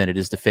 years, Luke, than it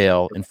is to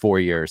fail in 4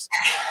 years.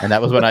 And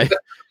that was when I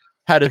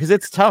had to, because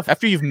it's tough.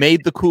 After you've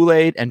made the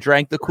Kool-Aid and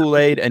drank the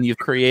Kool-Aid and you've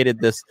created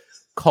this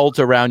cult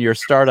around your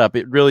startup,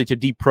 it really, to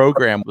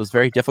deprogram was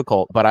very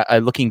difficult. But I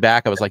looking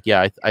back, I was like,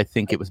 yeah, I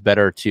think it was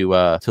better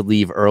to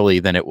leave early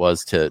than it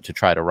was to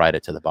try to ride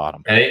it to the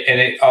bottom.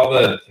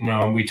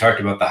 When we talked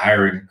about the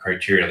hiring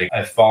criteria, like,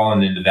 I've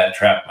fallen into that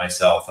trap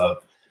myself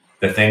of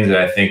the things that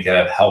I think that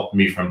have helped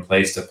me from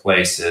place to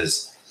place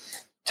is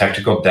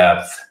technical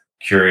depth,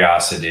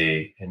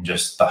 curiosity, and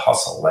just the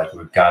hustle. Like,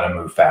 we've got to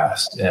move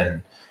fast.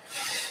 And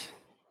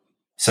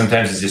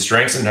sometimes it's a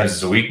strength, sometimes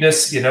it's a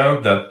weakness,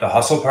 the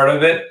hustle part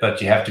of it,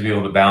 but you have to be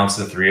able to balance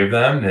the three of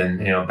them and,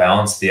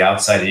 balance the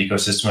outside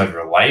ecosystem of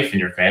your life and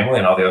your family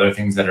and all the other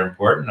things that are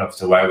important as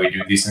to why we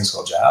do these things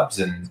called jobs.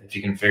 And if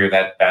you can figure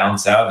that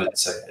balance out,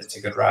 it's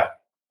a good ride.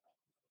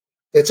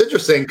 It's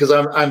interesting because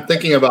I'm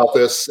thinking about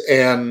this,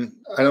 and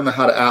I don't know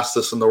how to ask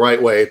this in the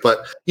right way,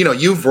 but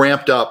you've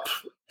ramped up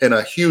in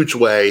a huge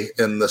way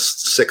in this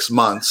 6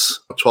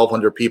 months,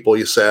 1,200 people,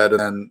 you said, and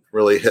then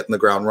really hitting the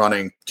ground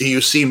running. Do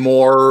you see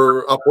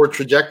more upward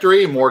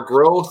trajectory, more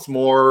growth,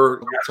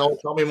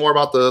 tell me more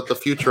about the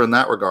future in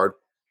that regard?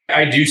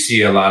 I do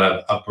see a lot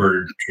of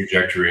upward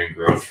trajectory and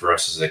growth for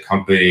us as a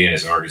company and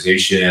as an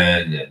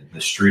organization, and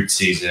the street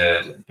sees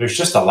it. There's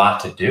just a lot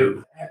to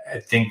do. I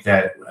think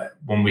that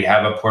when we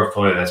have a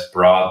portfolio that's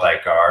broad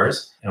like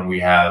ours, and we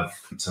have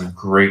some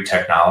great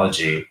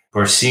technology,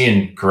 we're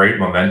seeing great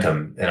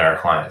momentum in our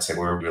clients. Like,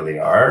 we really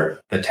are.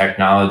 The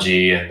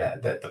technology and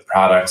the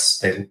products,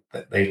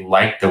 they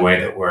like the way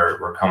that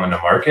we're coming to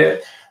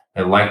market.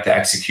 I like the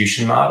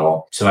execution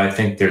model. So I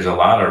think there's a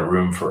lot of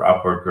room for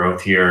upward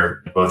growth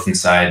here, both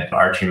inside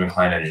our team and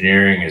client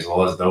engineering, as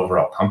well as the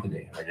overall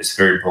company. I'm just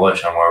very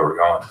bullish on where we're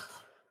going.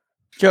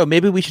 Joe,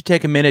 maybe we should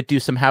take a minute, do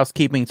some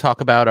housekeeping,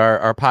 talk about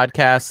our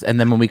podcasts. And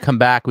then when we come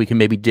back, we can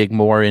maybe dig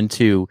more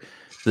into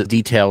the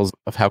details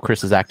of how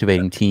Chris is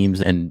activating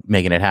teams and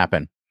making it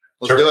happen.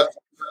 Let's do it.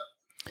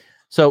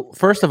 So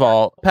first of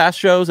all, past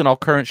shows and all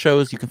current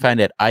shows you can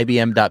find at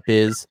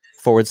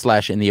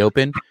ibm.biz/in the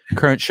open.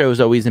 Current shows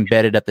always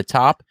embedded at the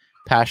top.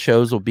 Past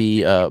shows will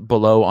be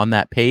below on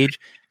that page,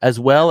 as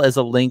well as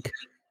a link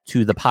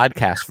to the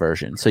podcast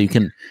version. So you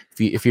can,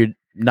 if you're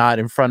not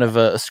in front of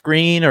a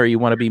screen, or you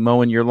want to be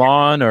mowing your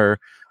lawn or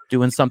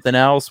doing something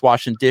else,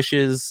 washing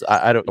dishes,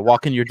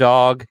 walking your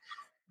dog,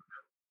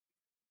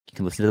 you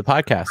can listen to the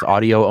podcast,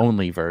 audio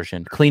only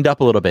version, cleaned up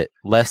a little bit,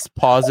 less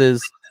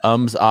pauses,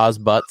 ahs,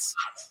 buts,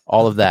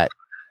 all of that.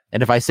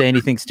 And if I say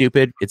anything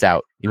stupid, it's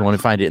out. You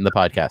won't find it in the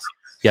podcast.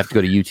 You have to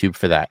go to YouTube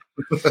for that.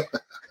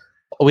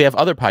 We have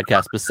other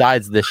podcasts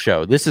besides this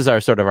show. This is I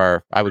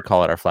would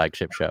call it our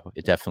flagship show.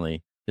 It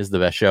definitely is the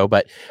best show,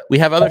 but we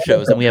have other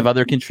shows and we have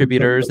other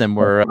contributors, and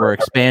we're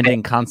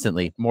expanding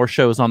constantly. More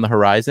shows on the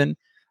horizon.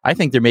 I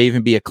think there may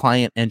even be a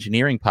client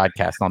engineering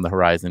podcast on the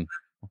horizon.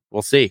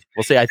 We'll see.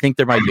 I think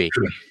there might be.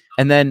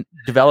 And then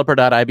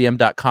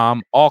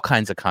developer.ibm.com, all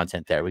kinds of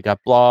content there. We got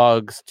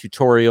blogs,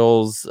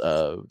 tutorials,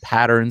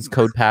 patterns,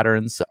 code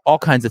patterns, all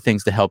kinds of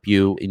things to help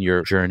you in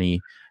your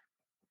journey.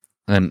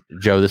 And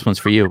Joe, this one's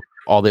for you.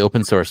 All the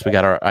open source. We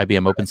got our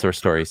IBM open source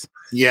stories.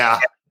 Yeah,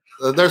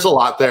 there's a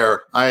lot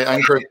there. I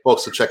encourage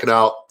folks to check it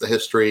out, the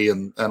history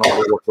and all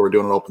the work that we're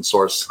doing in open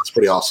source. It's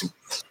pretty awesome.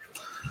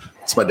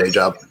 It's my day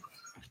job.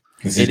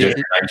 Is it your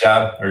night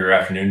job or your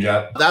afternoon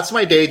job? That's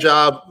my day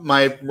job.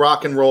 My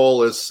rock and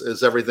roll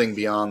is everything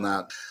beyond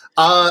that.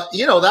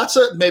 That's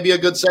maybe a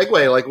good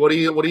segue. Like, what do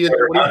you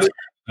do?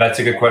 That's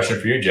a good question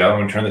for you, Joe. I'm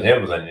going to turn the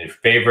tables on. Your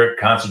favorite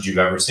concert you've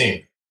ever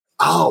seen?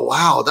 Oh,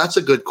 wow. That's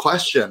a good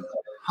question.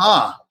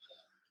 Huh.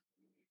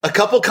 A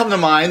couple come to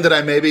mind that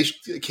I maybe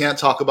can't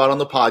talk about on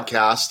the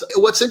podcast.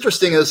 What's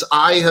interesting is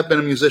I have been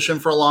a musician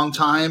for a long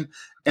time,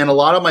 and a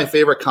lot of my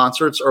favorite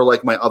concerts are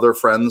like my other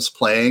friends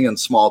playing in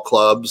small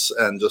clubs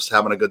and just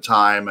having a good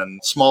time,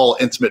 and small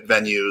intimate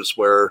venues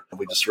where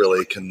we just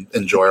really can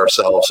enjoy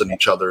ourselves and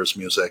each other's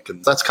music.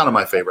 And that's kind of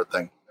my favorite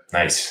thing.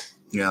 Nice.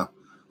 Yeah.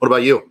 What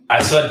about you?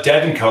 I saw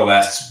Dead & Co.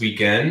 last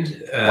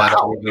weekend.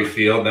 Wow. At Wrigley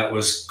Field. That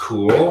was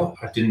cool.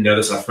 I didn't know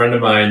this. A friend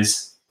of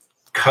mine's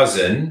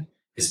cousin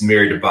is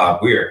married to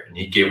Bob Weir, and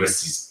he gave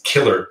us these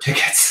killer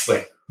tickets.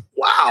 Like,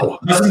 wow.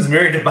 Cousin's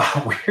married to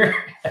Bob Weir.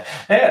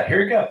 Yeah, here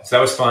we go. So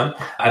that was fun.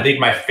 I think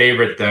my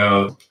favorite,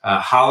 though,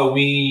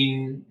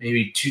 Halloween,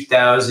 maybe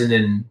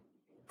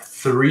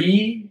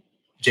 2003,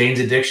 Jane's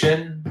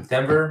Addiction,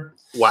 Denver.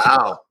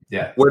 Wow.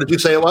 Yeah. Where did you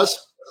say it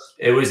was?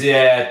 It was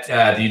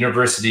at the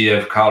University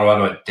of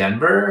Colorado at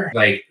Denver.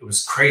 Like, it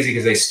was crazy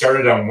because they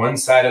started on one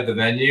side of the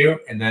venue,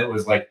 and then it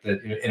was like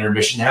the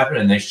intermission happened,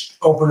 and they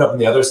opened up on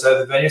the other side of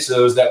the venue. So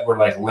those that were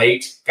like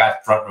late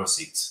got front row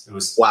seats. It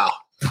was wow,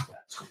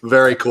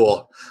 very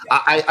cool.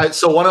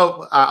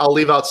 I'll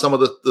leave out some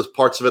of the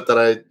parts of it that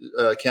I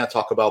can't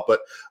talk about, but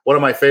one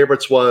of my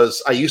favorites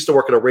was I used to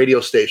work at a radio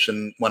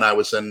station when I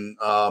was in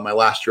my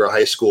last year of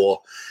high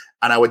school.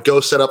 And I would go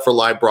set up for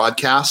live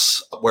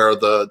broadcasts where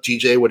the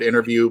DJ would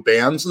interview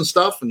bands and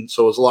stuff. And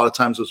so a lot of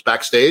times it was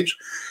backstage.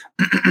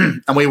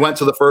 And we went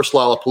to the first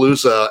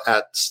Lollapalooza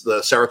at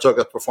the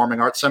Saratoga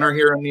Performing Arts Center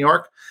here in New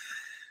York.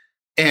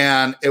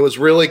 And it was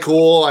really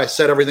cool. I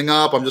set everything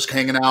up. I'm just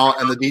hanging out.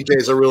 And the DJ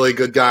is a really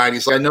good guy. And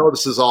he's like, I know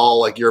this is all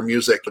like your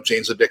music,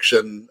 Jane's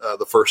Addiction,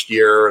 the first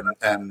year,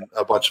 and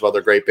a bunch of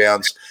other great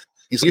bands.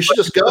 He's like, you should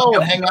just go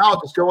and hang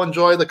out, just go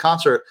enjoy the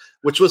concert,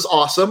 which was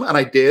awesome. And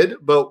I did.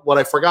 But what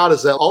I forgot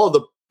is that all of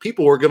the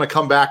people were going to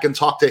come back and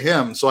talk to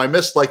him. So I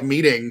missed like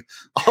meeting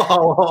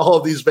all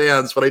of these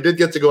bands, but I did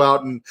get to go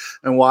out and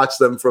watch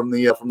them from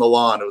the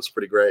lawn. It was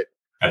pretty great.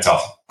 That's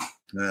awesome.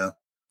 Yeah.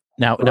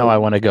 Now I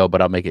want to go,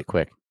 but I'll make it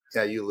quick.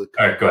 Yeah, you, Luke.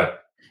 All right, go ahead.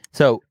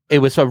 So it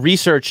was a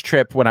research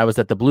trip when I was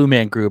at the Blue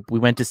Man Group. We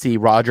went to see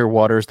Roger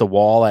Waters' The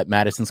Wall at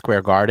Madison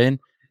Square Garden.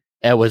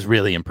 It was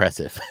really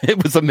impressive.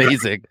 It was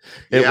amazing.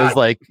 It was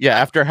like,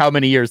 after how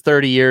many years,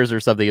 30 years or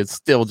something, it's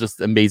still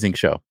just amazing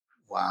show.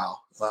 Wow.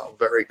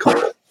 Very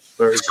cool.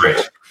 Very cool.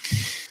 Great.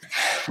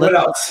 What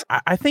else?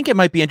 I think it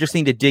might be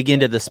interesting to dig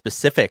into the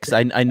specifics.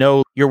 I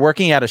know you're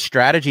working at a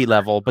strategy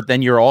level, but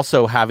then you're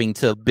also having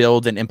to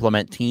build and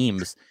implement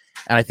teams.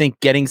 And I think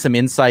getting some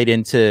insight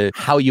into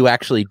how you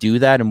actually do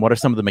that and what are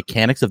some of the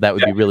mechanics of that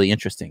would be really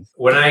interesting.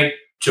 When I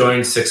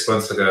joined 6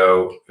 months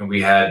ago, and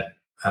we had,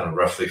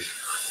 roughly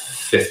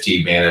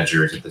 50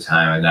 managers at the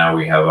time, and now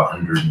we have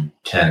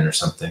 110 or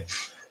something.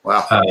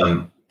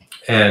 Wow.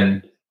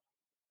 And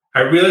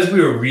I realized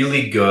we were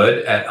really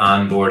good at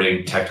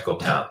onboarding technical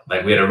talent.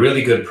 Like, we had a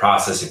really good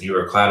process if you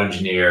were a cloud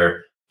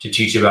engineer to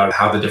teach you about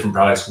how the different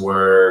products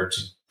work,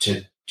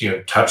 to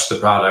touch the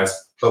products,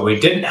 but we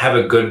didn't have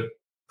a good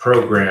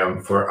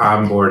program for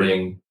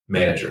onboarding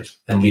managers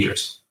and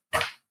leaders.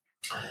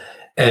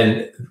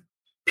 And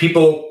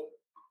people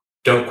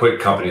don't quit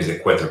companies, they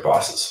quit their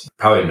bosses.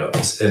 Probably know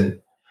this. And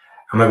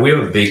I'm like, we have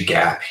a big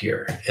gap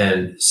here.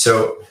 And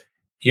so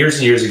years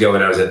and years ago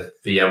when I was at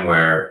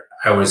VMware,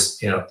 I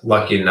was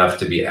lucky enough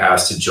to be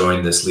asked to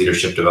join this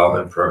leadership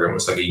development program. It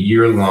was like a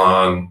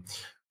year-long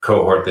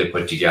cohort they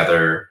put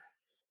together.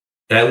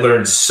 And I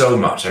learned so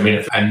much. I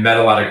mean, I met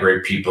a lot of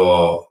great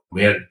people.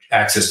 We had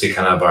access to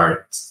kind of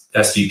our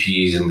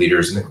SVPs and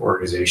leaders in the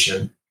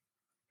organization.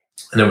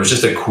 And it was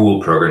just a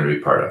cool program to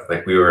be part of.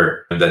 Like, we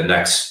were the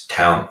next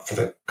talent for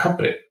the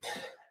company.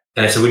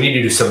 And I said, we need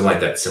to do something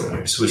like that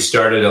similar. So we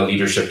started a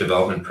leadership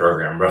development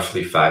program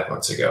roughly 5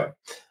 months ago.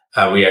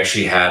 We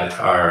actually had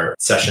our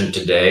session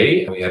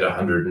today. We had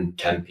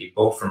 110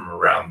 people from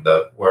around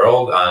the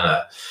world on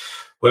a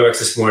WebEx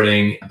this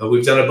morning, but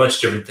we've done a bunch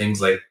of different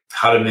things like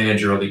how to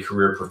manage early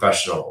career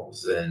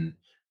professionals. And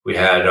we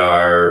had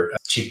our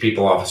chief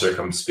people officer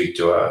come speak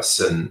to us.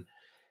 And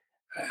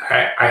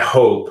I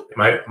hope,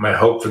 my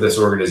hope for this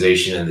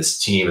organization and this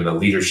team and the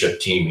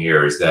leadership team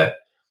here is that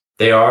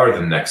they are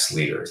the next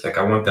leaders. Like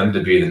I want them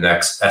to be the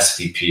next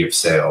SVP of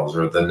sales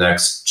or the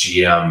next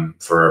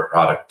GM for a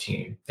product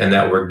team, and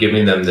that we're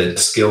giving them the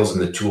skills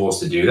and the tools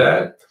to do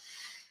that.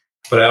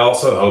 But I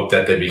also hope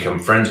that they become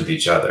friends with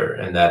each other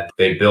and that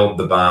they build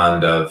the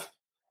bond of,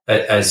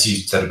 as you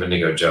said a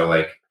minute ago, Joe,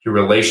 like your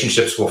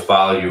relationships will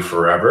follow you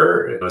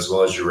forever as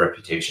well as your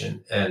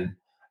reputation. And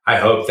I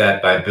hope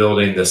that by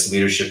building this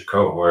leadership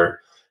cohort,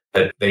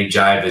 that they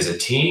jive as a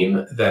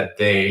team, that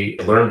they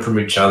learn from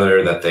each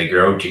other, that they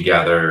grow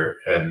together,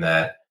 and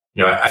that,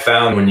 I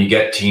found when you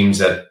get teams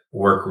that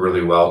work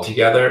really well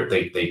together,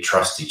 they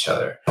trust each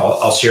other.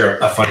 I'll share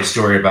a funny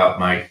story about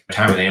my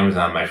time at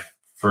Amazon, my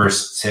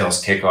first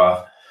sales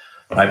kickoff.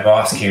 My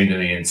boss came to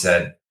me and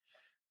said,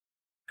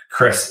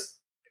 Chris,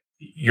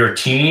 your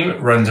team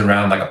runs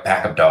around like a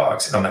pack of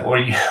dogs. And I'm like,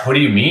 what do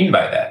you mean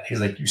by that? He's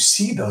like, you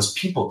see those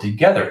people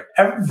together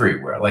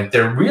everywhere. Like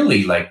they're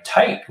really like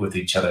tight with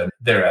each other.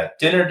 They're at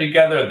dinner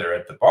together. They're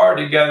at the bar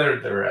together.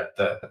 They're at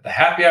the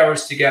happy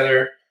hours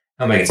together.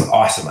 I'm like, it's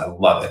awesome. I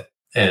love it.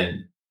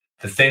 And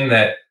the thing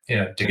that,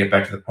 to get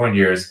back to the point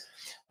here is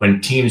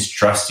when teams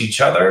trust each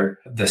other,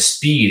 the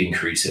speed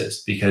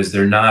increases because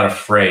they're not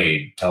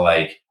afraid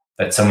to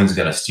that someone's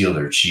going to steal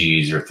their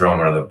cheese or throw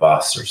them under the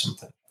bus or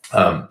something.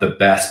 The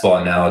basketball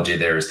analogy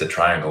there is the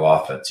triangle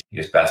offense.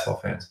 You guys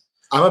basketball fans?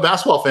 I'm a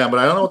basketball fan, but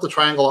I don't know what the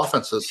triangle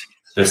offense is.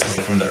 This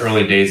is from the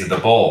early days of the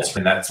Bulls,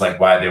 and that's like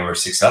why they were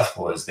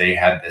successful is they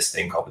had this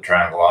thing called the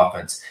triangle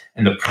offense.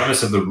 And the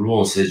premise of the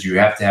rules is you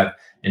have to have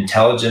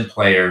intelligent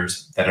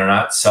players that are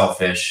not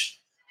selfish,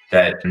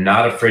 that are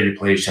not afraid to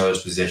play each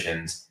other's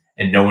positions,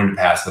 and know when to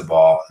pass the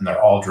ball, and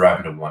they're all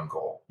driving to one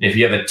goal. If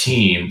you have a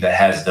team that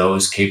has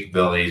those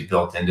capabilities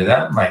built into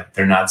them, like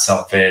they're not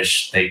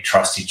selfish, they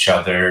trust each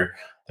other,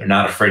 they're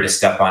not afraid to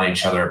step on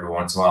each other every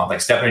once in a while.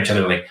 Like step on each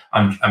other, like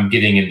I'm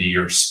getting into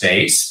your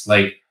space.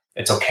 Like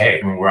it's okay.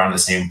 I mean, we're on the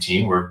same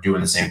team. We're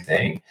doing the same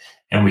thing,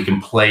 and we can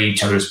play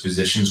each other's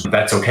positions.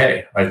 That's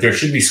okay. Like there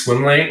should be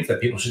swim lanes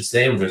that people should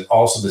stay in. But there's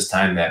also this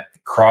time that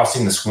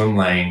crossing the swim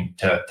lane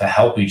to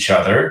help each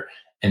other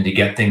and to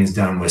get things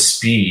done with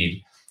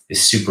speed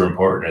is super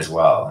important as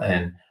well.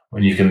 And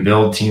when you can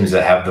build teams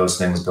that have those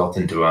things built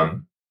into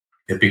them,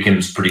 it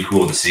becomes pretty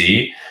cool to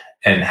see.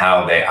 And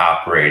how they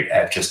operate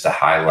at just a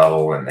high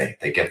level and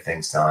they get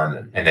things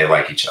done and they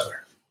like each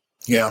other.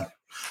 Yeah.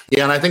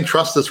 Yeah. And I think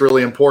trust is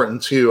really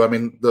important too. I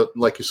mean,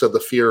 like you said,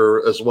 the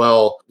fear as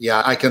well.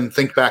 Yeah. I can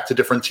think back to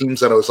different teams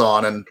that I was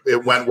on, and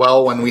it went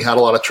well when we had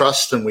a lot of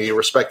trust and we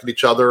respected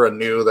each other and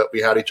knew that we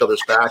had each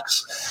other's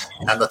backs.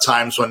 And the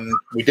times when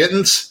we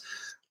didn't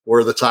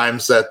were the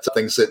times that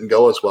things didn't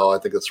go as well. I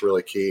think it's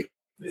really key.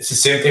 It's the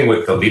same thing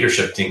with the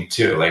leadership team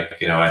too.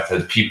 Like, I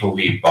said, people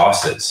lead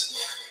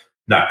bosses,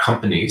 not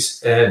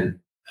companies. And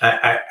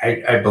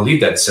I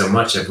believe that so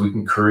much. If we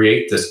can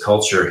create this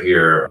culture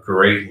here,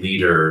 great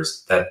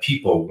leaders that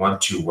people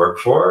want to work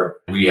for,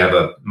 we have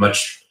a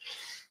much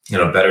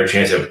better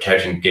chance of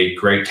protecting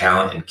great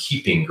talent and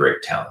keeping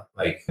great talent.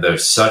 Like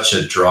there's such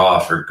a draw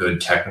for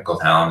good technical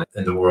talent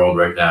in the world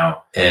right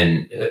now.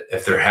 And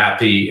if they're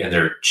happy and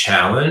they're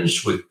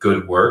challenged with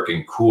good work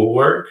and cool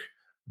work,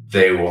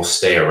 they will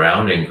stay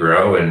around and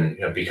grow and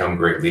become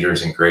great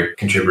leaders and great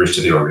contributors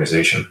to the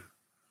organization.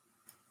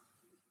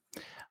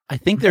 I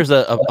think there's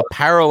a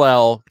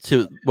parallel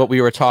to what we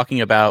were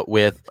talking about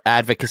with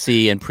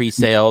advocacy and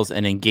pre-sales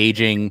and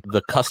engaging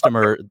the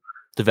customer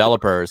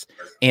developers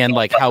and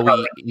like how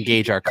we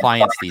engage our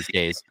clients these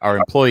days, our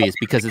employees,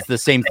 because it's the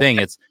same thing.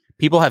 It's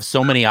people have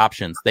so many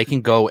options. They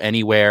can go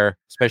anywhere,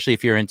 especially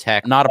if you're in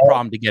tech, not a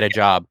problem to get a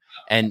job.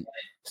 And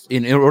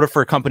in order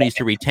for companies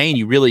to retain,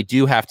 you really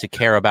do have to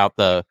care about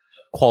the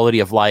quality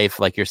of life,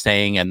 like you're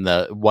saying, and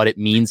what it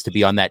means to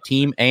be on that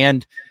team.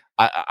 And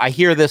I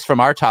hear this from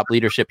our top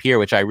leadership here,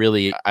 which I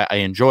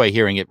enjoy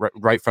hearing it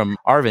right from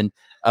Arvind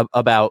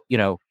about,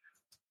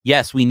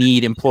 yes, we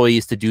need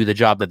employees to do the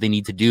job that they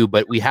need to do,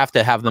 but we have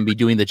to have them be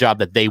doing the job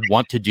that they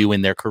want to do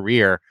in their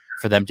career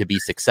for them to be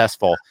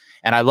successful.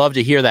 And I love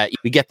to hear that.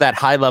 We get that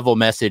high level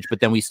message, but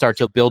then we start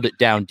to build it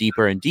down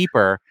deeper and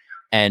deeper.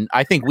 And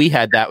I think we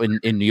had that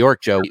in New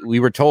York, Joe. We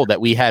were told that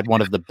we had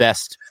one of the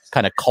best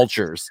kind of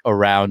cultures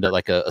around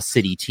like a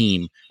city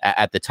team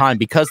at the time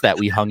because that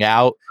we hung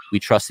out, we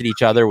trusted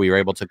each other, we were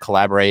able to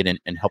collaborate and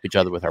help each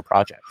other with our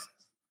projects.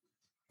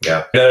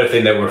 Yeah. Another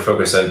thing that we're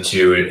focused on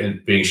too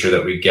and being sure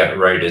that we get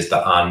right is the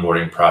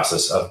onboarding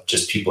process of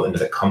just people into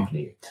the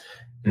company.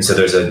 And so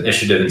there's an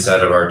initiative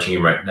inside of our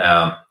team right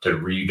now to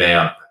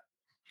revamp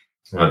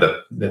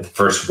the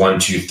first 1,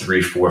 2,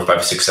 3, 4,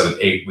 5, 6, 7,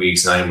 8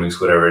 weeks, 9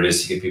 weeks, whatever it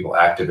is to get people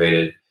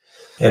activated.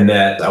 And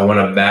that I want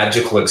a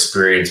magical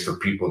experience for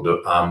people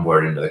to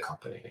onboard into the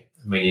company.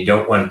 I mean, you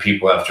don't want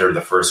people after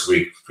the first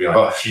week feeling,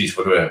 oh, geez,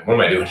 what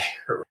am I doing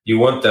here? You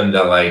want them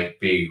to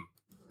be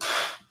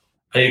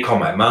I need to call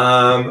my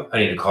mom. I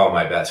need to call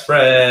my best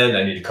friend.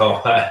 I need to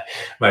call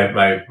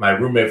my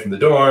roommate from the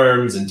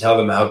dorms and tell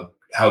them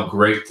how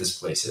great this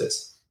place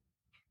is.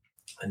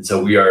 And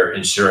so we are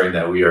ensuring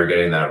that we are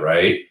getting that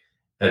right.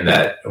 And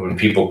that when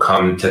people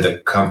come to the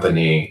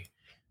company,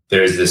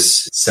 there's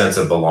this sense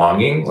of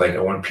belonging. Like, I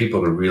want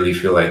people to really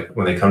feel like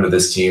when they come to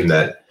this team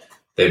that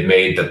they've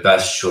made the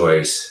best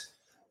choice,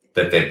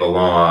 that they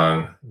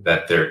belong,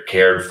 that they're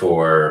cared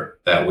for,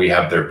 that we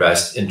have their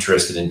best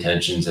interest and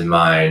intentions in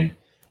mind,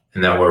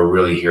 and that we're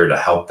really here to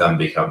help them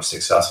become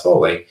successful.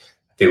 Like,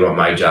 I think about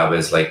my job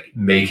is like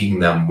making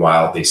them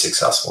wildly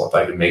successful. If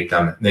I can make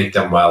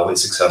them wildly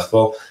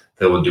successful,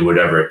 they will do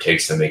whatever it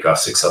takes to make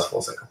us successful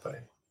as a company.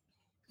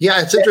 Yeah,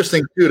 it's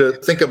interesting too to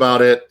think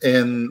about it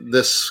in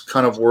this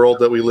kind of world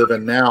that we live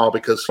in now,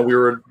 because we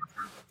were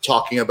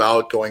talking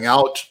about going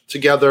out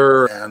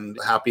together and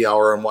happy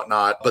hour and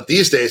whatnot. But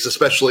these days,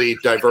 especially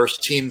diverse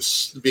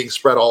teams being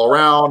spread all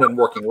around and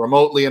working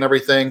remotely and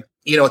everything,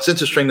 it's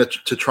interesting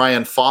to try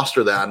and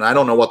foster that. And I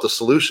don't know what the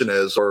solution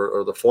is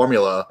or the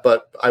formula,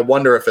 but I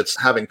wonder if it's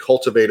having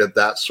cultivated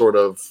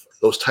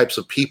those types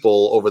of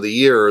people over the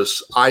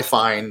years. I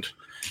find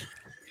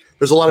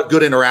there's a lot of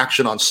good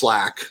interaction on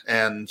Slack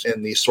and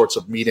in these sorts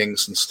of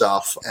meetings and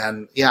stuff.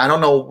 And yeah, I don't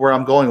know where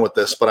I'm going with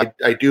this, but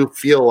I do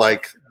feel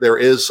like there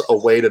is a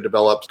way to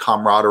develop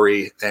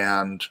camaraderie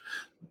and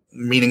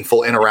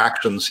meaningful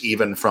interactions,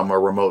 even from a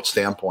remote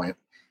standpoint.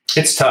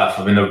 It's tough.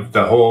 I mean,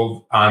 the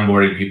whole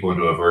onboarding people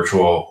into a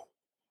virtual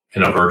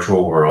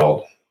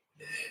world,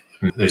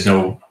 there's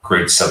no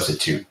great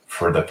substitute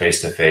for the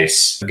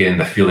face-to-face, again,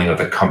 the feeling of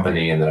the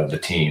company and of the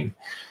team.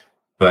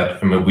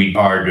 But I mean, we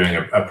are doing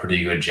a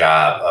pretty good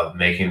job of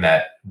making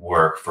that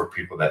work for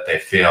people, that they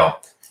feel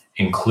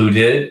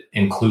included,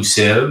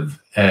 inclusive,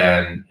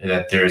 and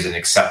that there's an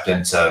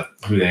acceptance of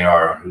who they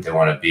are, who they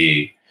want to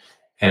be.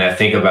 And I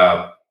think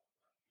about,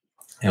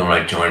 when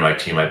I joined my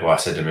team, my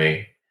boss said to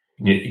me,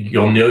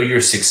 you'll know you're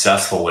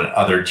successful when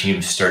other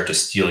teams start to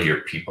steal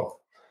your people.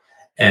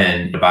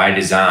 And by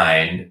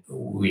design,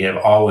 we have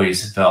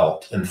always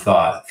felt and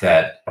thought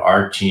that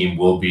our team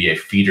will be a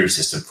feeder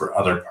system for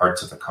other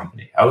parts of the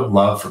company. I would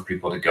love for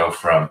people to go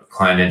from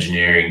client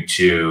engineering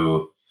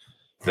to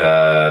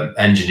the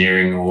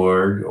engineering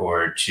org,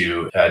 or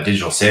to a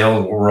digital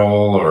sales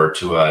role, or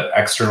to an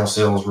external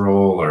sales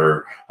role,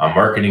 or a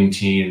marketing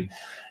team.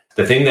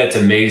 The thing that's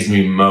amazed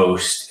me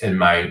most in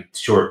my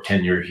short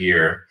tenure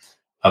here,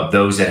 of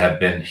those that have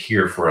been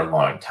here for a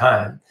long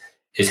time,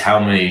 is how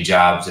many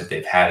jobs that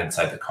they've had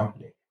inside the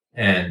company.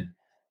 And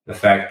the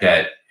fact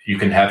that you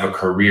can have a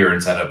career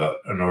inside of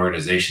an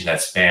organization that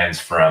spans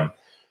from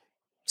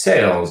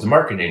sales to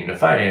marketing to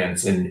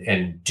finance,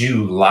 and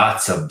do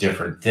lots of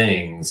different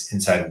things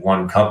inside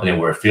one company,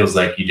 where it feels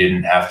like you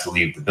didn't have to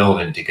leave the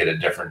building to get a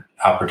different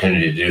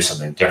opportunity to do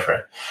something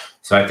different.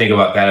 So I think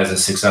about that as a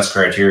success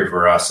criteria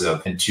for us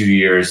of, in 2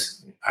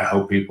 years, I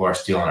hope people are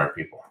stealing our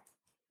people.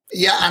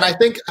 Yeah, and I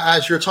think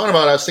as you're talking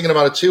about it, I was thinking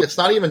about it too. It's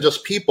not even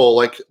just people.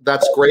 Like,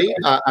 that's great.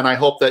 And I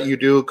hope that you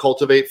do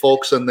cultivate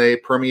folks and they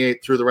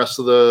permeate through the rest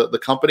of the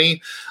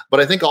company. But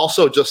I think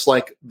also just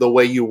like the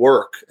way you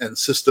work and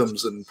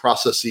systems and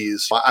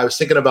processes. I was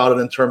thinking about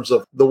it in terms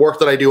of the work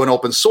that I do in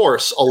open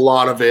source. A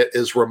lot of it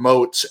is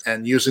remote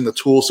and using the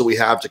tools that we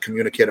have to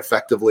communicate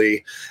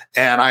effectively.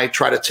 And I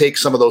try to take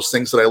some of those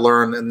things that I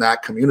learn in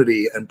that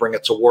community and bring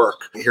it to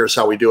work. Here's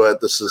how we do it.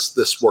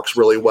 This works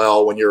really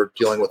well when you're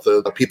dealing with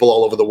the people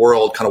all over the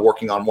world kind of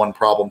working on one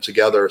problem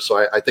together.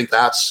 So I think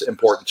that's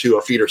important too,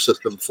 a feeder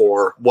system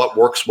for what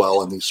works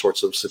well in these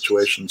sorts of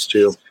situations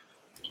too.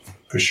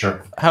 For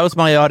sure. How's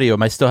my audio?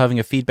 Am I still having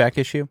a feedback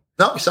issue?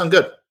 No, you sound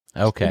good.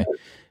 Okay.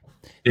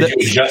 Did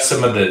you adjust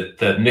some of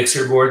the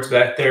mixer boards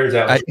back there? Is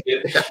that what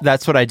you did?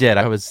 That's what I did.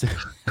 I was...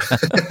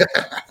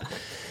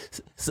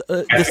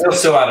 I feel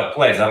so out of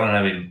place. I don't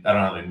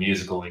have any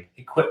musical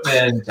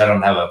equipment. I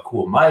don't have a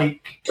cool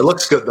mic. It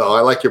looks good though.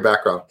 I like your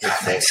background.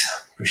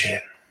 Thanks. Appreciate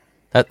it.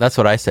 That's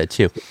what I said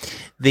too.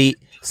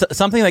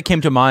 Something that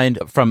came to mind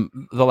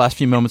from the last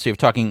few moments we were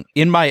talking,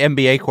 in my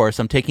MBA course,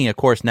 I'm taking a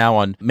course now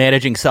on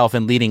managing self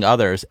and leading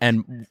others.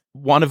 And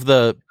one of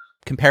the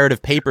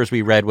comparative papers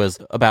we read was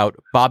about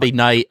Bobby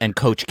Knight and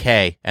Coach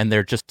K, and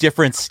they're just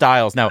different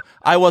styles. Now,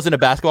 I wasn't a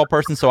basketball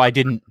person, so I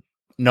didn't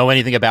know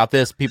anything about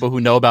this. People who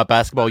know about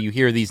basketball, you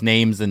hear these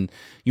names and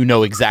you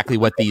know exactly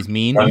what these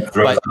mean. One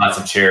throws lots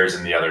of chairs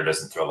and the other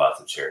doesn't throw lots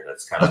of chairs.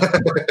 That's kind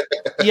of...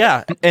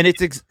 Yeah. And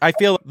I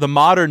feel the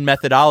modern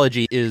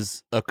methodology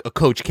is a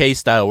Coach K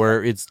style,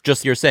 where it's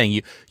just, you're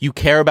saying you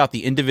care about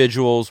the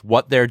individuals,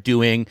 what they're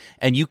doing,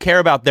 and you care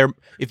about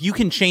if you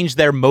can change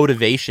their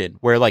motivation,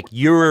 where like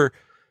you're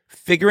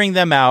figuring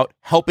them out,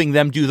 helping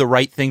them do the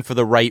right thing for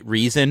the right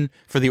reason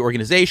for the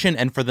organization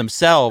and for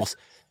themselves.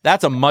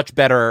 That's a much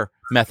better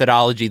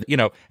methodology,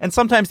 and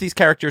sometimes these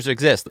characters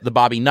exist. The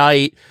Bobby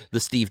Knight, the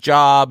Steve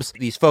Jobs,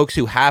 these folks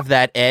who have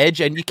that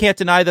edge, and you can't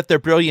deny that they're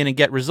brilliant and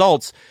get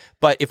results.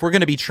 But if we're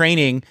going to be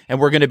training and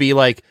we're going to be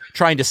like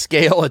trying to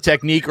scale a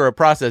technique or a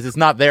process, it's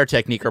not their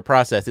technique or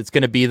process. It's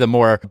going to be the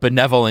more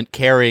benevolent,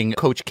 caring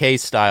Coach K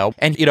style.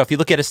 And, if you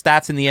look at his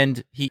stats in the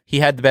end, he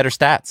had the better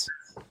stats.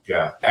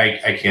 Yeah,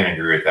 I can't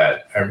agree with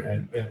that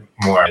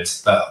more.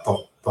 It's the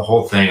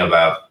whole thing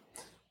about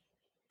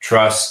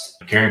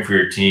trust, caring for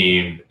your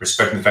team,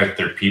 respecting the fact that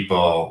they're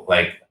people.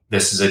 Like,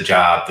 this is a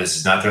job. This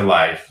is not their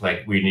life.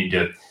 Like, we need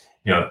to,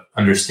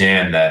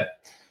 understand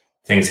that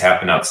things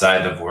happen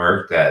outside of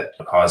work that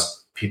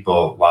cause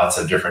people lots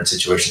of different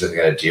situations that they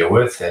got to deal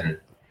with. And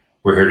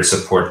we're here to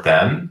support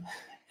them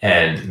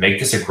and make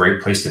this a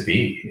great place to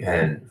be.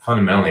 And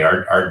fundamentally,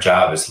 our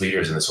job as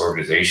leaders in this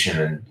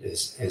organization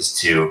is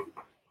to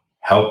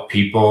help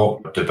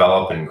people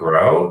develop and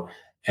grow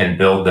and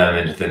build them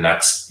into the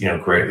next,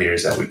 great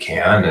leaders that we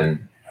can.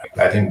 And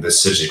I think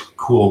this is such a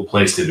cool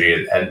place to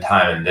be at a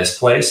time in this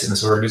place, in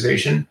this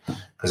organization,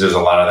 because there's a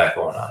lot of that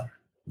going on.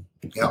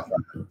 Yeah.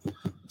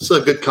 This is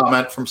a good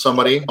comment from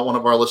somebody, one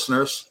of our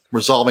listeners.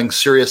 Resolving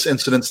serious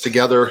incidents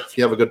together. If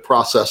you have a good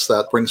process,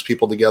 that brings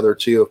people together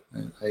too.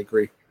 I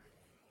agree.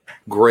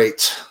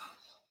 Great.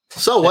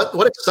 So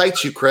what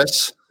excites you,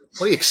 Chris?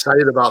 What are you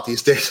excited about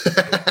these days?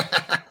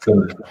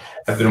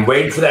 I've been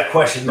waiting for that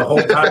question the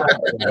whole time.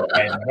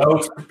 I have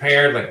notes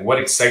prepared. Like, what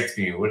excites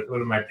me? What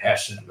am I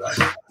passionate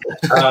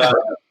about?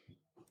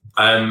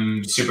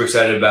 I'm super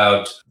excited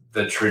about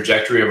the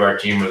trajectory of our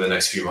team over the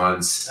next few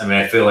months. I mean,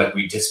 I feel like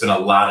we just spent a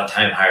lot of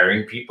time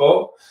hiring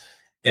people.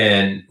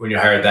 And when you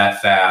hire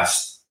that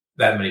fast,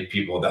 that many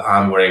people, the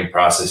onboarding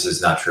process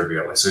is not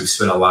trivial. So we've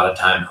spent a lot of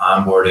time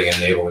onboarding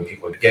and enabling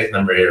people to get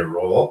them ready to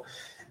roll.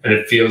 And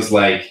it feels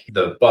like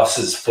the bus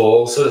is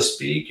full, so to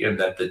speak, and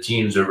that the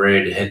teams are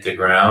ready to hit the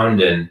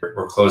ground. And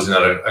we're closing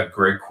out a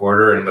great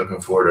quarter and looking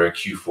forward to a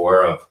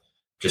Q4 of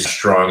just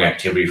strong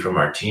activity from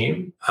our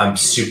team. I'm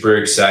super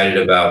excited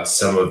about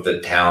some of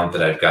the talent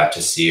that I've got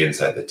to see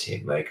inside the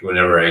team. Like,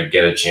 whenever I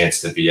get a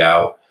chance to be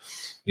out,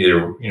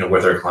 either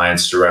with our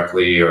clients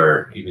directly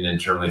or even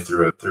internally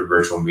through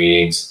virtual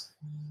meetings,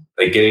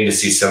 like getting to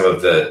see some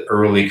of the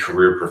early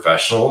career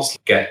professionals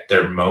get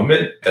their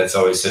moment. That's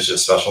always such a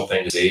special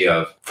thing to see.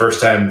 Of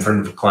first time in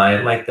front of a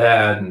client like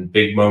that, and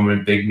big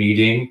moment, big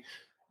meeting.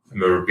 I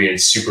remember being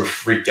super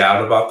freaked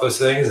out about those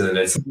things, and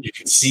you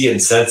can see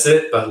and sense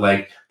it, but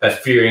like that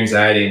fear,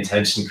 anxiety, and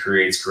tension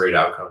creates great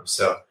outcomes.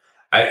 So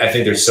I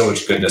think there's so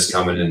much goodness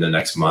coming in the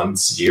next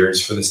months,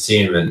 years for this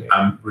team, and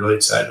I'm really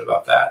excited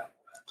about that.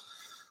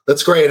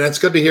 That's great. And it's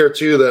good to hear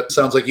too, that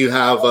sounds like you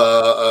have,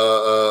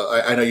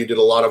 I know you did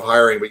a lot of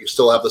hiring, but you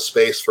still have the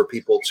space for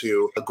people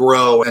to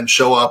grow and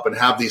show up and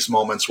have these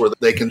moments where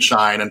they can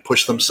shine and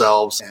push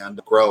themselves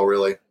and grow,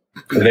 really.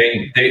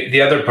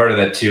 The other part of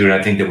that too, and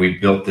I think that we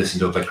built this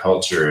into the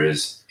culture,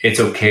 is it's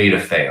okay to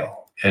fail.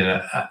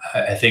 And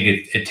I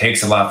think it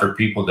takes a lot for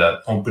people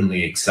to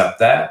openly accept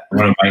that.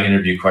 One of my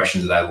interview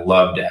questions that I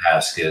love to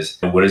ask is,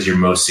 what is your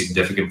most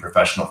significant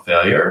professional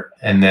failure?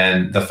 And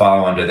then the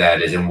follow-on to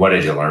that is, and what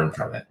did you learn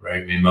from it,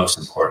 right? I mean, most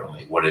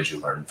importantly, what did you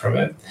learn from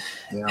it?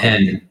 Yeah.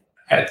 And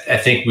I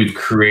think we've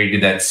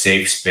created that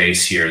safe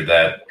space here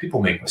that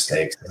people make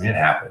mistakes. I mean, it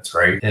happens,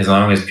 right? As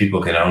long as people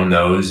can own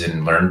those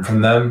and learn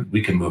from them,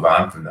 we can move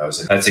on from those.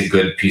 And that's a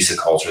good piece of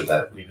culture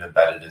that we've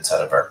embedded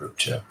inside of our group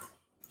too.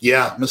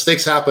 Yeah,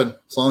 mistakes happen.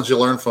 As long as you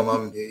learn from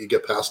them, you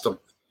get past them.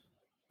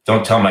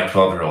 Don't tell my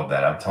 12-year-old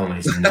that. I'm telling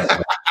he's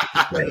never.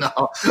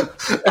 No,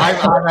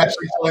 I'm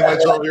actually telling my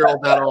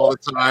 12-year-old that all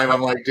the time.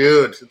 I'm like,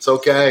 dude, it's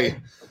okay.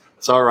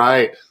 It's all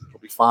right. It'll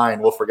be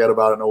fine. We'll forget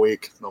about it in a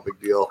week. No big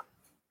deal.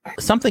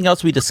 Something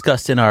else we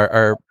discussed in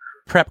our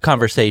prep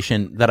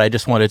conversation that I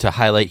just wanted to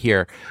highlight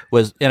here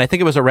was, and I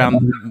think it was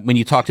around when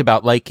you talked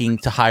about liking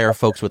to hire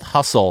folks with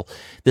hustle,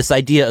 this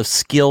idea of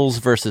skills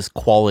versus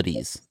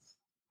qualities.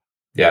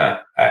 Yeah.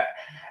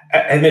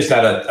 And there's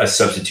not a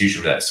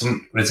substitution for that. So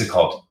what is it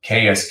called?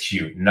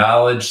 KSQ,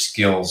 knowledge,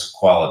 skills,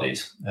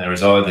 qualities. And there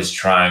was always this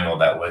triangle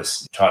that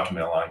was taught to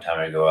me a long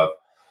time ago of,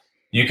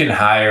 you can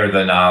hire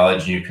the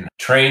knowledge, you can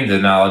train the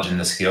knowledge and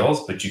the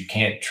skills, but you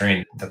can't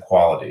train the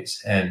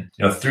qualities. And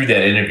through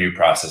that interview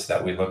process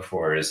that we look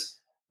for is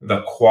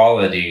the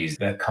qualities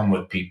that come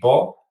with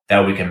people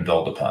that we can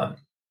build upon.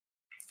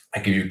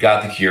 Like, if you've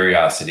got the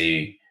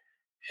curiosity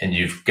and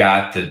you've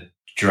got the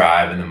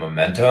drive and the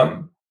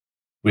momentum,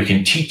 we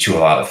can teach you a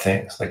lot of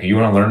things. Like, you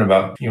want to learn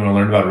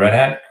about Red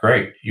Hat?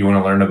 Great. You want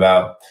to learn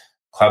about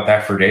Cloud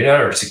Pak for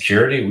Data or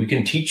security? We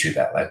can teach you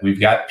that. Like, we've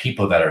got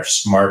people that are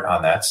smart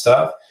on that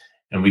stuff,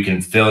 and we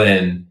can fill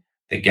in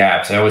the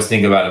gaps. I always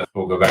think about it.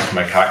 We'll go back to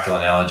my cocktail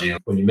analogy.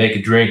 When you make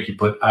a drink, you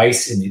put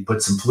ice and you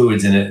put some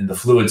fluids in it, and the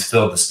fluids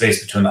fill the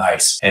space between the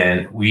ice.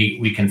 And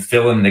we can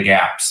fill in the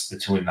gaps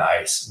between the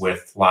ice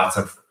with lots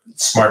of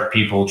smart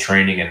people,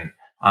 training and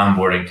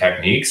onboarding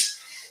techniques.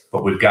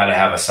 But we've got to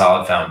have a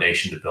solid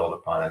foundation to build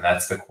upon, and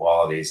that's the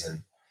qualities.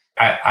 And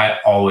I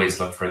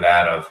always look for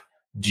that of,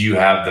 do you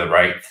have the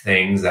right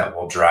things that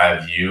will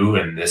drive you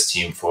and this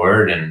team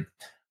forward? And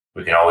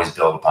we can always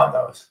build upon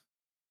those.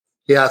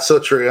 Yeah, it's so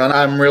true. And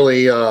I'm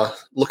really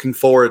looking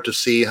forward to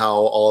see how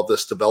all of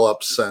this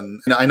develops.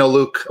 And I know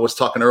Luke was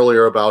talking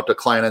earlier about a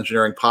client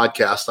engineering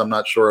podcast. I'm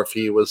not sure if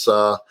he was,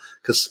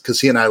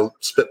 because he and I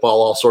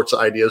spitball all sorts of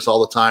ideas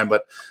all the time,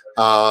 but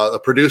The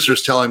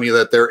producer's telling me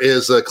that there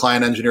is a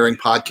client engineering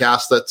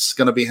podcast that's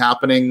going to be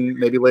happening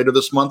maybe later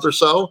this month or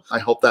so. I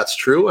hope that's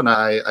true. And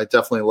I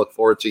definitely look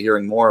forward to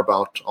hearing more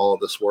about all of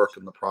this work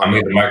and the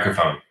project. I'm the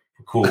microphone.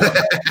 Cool.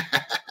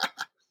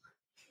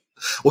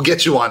 We'll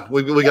get you on.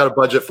 We got a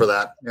budget for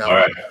that. Yeah. All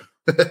right.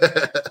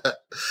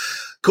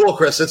 Cool,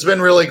 Chris. It's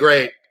been really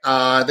great.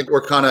 I think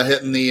we're kind of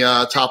hitting the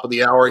top of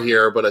the hour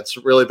here, but it's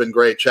really been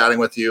great chatting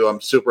with you.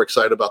 I'm super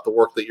excited about the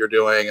work that you're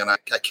doing, and I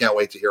can't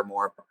wait to hear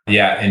more.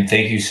 Yeah, and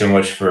thank you so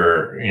much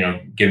for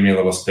giving me a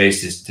little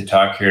space to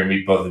talk here and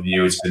meet both of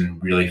you. It's been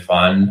really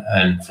fun,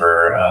 and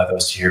for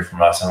those to hear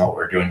from us on what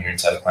we're doing here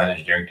inside the client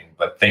engineering team.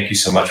 But thank you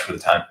so much for the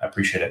time. I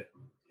appreciate it.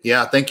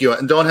 Yeah, thank you.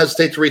 And don't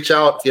hesitate to reach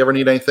out if you ever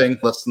need anything.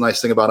 That's the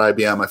nice thing about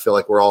IBM. I feel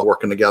like we're all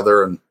working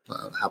together and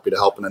happy to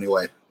help in any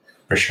way.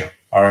 For sure.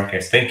 All right,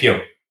 guys. Thank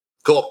you.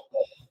 Cool.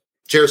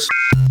 Cheers.